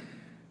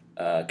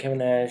 Kevin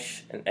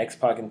Nash and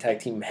X-Pac in tag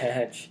team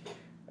match.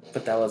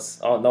 But that was...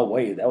 Oh, no,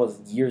 wait. That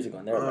was years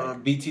ago. Never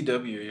mind.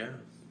 BTW, yeah.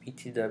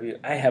 BTW.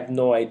 I have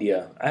no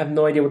idea. I have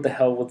no idea what the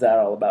hell was that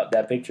all about,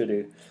 that picture,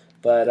 dude.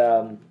 But,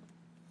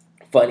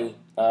 funny.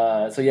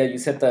 So, yeah, you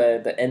said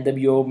the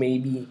NWO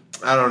maybe...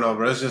 I don't know,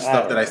 bro. It's just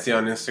stuff that I see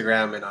on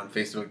Instagram and on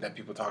Facebook that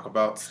people talk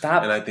about.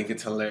 Stop. And I think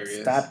it's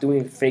hilarious. Stop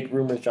doing fake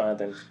rumors,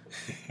 Jonathan.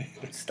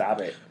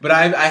 Stop it. But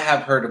I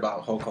have heard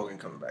about Hulk Hogan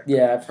coming back.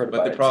 Yeah, I've heard about it.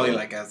 But they're probably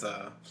like as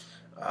a,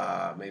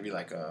 maybe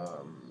like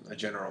a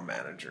general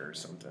manager or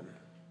something.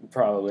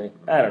 Probably.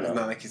 I don't know. It's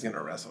not like he's going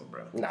to wrestle,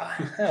 bro. Nah,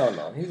 I don't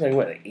know. He's like,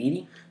 what, like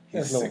 80?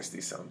 He's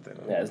 60-something.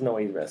 Yeah, there's no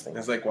way he's wrestling.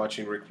 It's like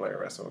watching Ric Flair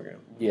wrestle again.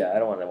 Yeah, I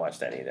don't want to watch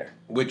that either.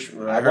 Which,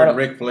 I heard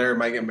Ric Flair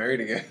might get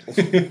married again.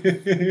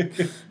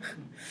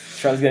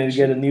 Charlie's going to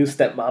get a new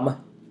stepmama.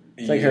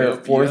 It's like her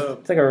fourth. Yep.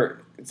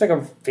 It's like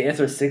her fifth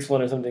or sixth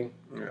one or something.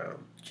 Yeah.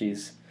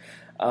 Jeez.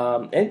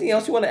 Anything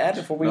else you want to add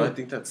before we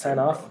sign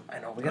off? Bro. I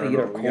know, we got to eat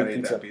our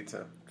cold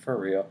pizza. For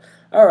real.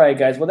 All right,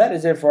 guys. Well, that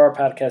is it for our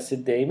podcast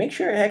today. Make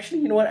sure, actually,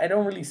 you know what? I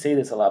don't really say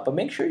this a lot, but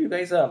make sure you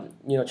guys,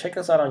 check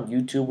us out on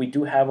YouTube. We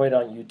do have it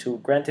on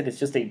YouTube. Granted, it's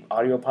just a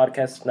audio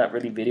podcast. It's not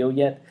really video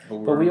yet,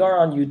 but we are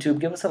on YouTube.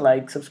 Give us a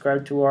like.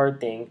 Subscribe to our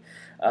thing.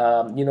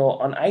 On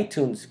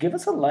iTunes, give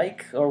us a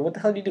like. Or what the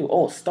hell do you do?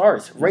 Oh,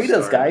 stars. Rate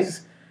us,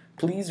 guys.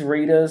 Please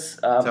rate us.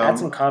 Add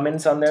some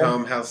comments on there. Tell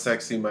them how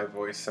sexy my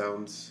voice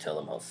sounds. Tell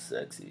them how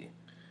sexy.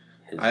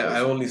 I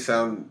only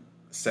sound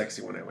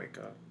sexy when I wake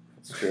up.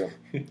 It's true.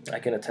 I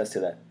can attest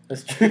to that.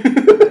 That's true.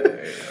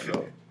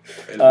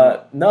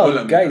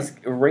 No, guys,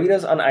 rate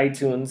us on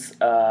iTunes,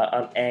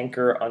 on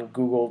Anchor, on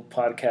Google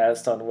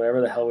Podcast, on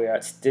wherever the hell we are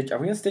at. Stitch. Are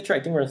we on Stitcher?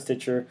 I think we're on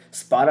Stitcher.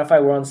 Spotify.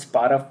 We're on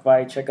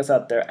Spotify. Check us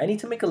out there. I need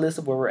to make a list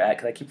of where we're at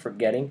because I keep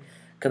forgetting.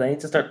 Because I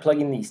need to start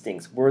plugging these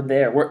things. We're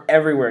there. We're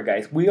everywhere,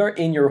 guys. We are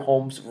in your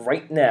homes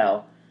right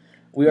now.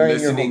 We are in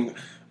your homes.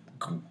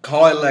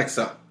 Call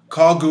Alexa.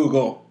 Call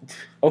Google.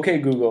 Okay,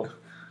 Google.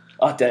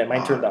 Oh, damn.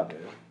 Mine turned off.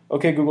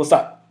 Okay, Google,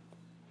 stop.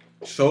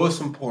 Show us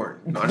some porn.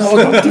 No,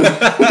 don't do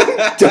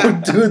that.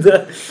 Don't do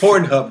that.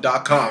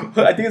 Pornhub.com.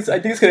 I think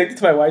it's connected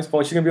to my wife's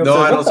phone. She's going to be upset.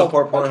 No, I don't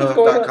support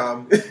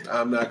Pornhub.com.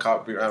 I'm not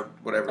copyright,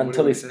 whatever.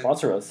 Until they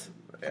sponsor us.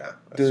 Yeah.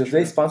 Dude, if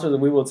they sponsor them,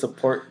 we will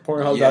support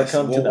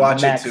Pornhub.com we'll to the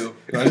watch max. It too.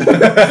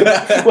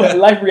 What,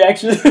 live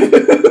reaction?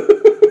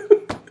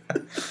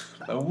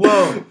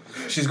 Whoa.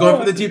 She's going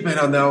for the deep end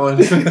on that one.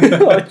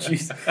 Oh,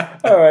 jeez.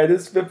 All right.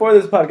 Before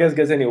this podcast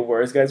gets any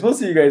worse, guys, we'll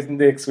see you guys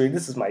next week.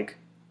 This is Mike.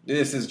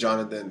 This is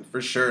Jonathan.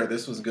 For sure.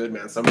 This was good,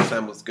 man.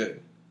 SummerSlam was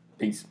good.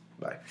 Peace.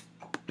 Bye.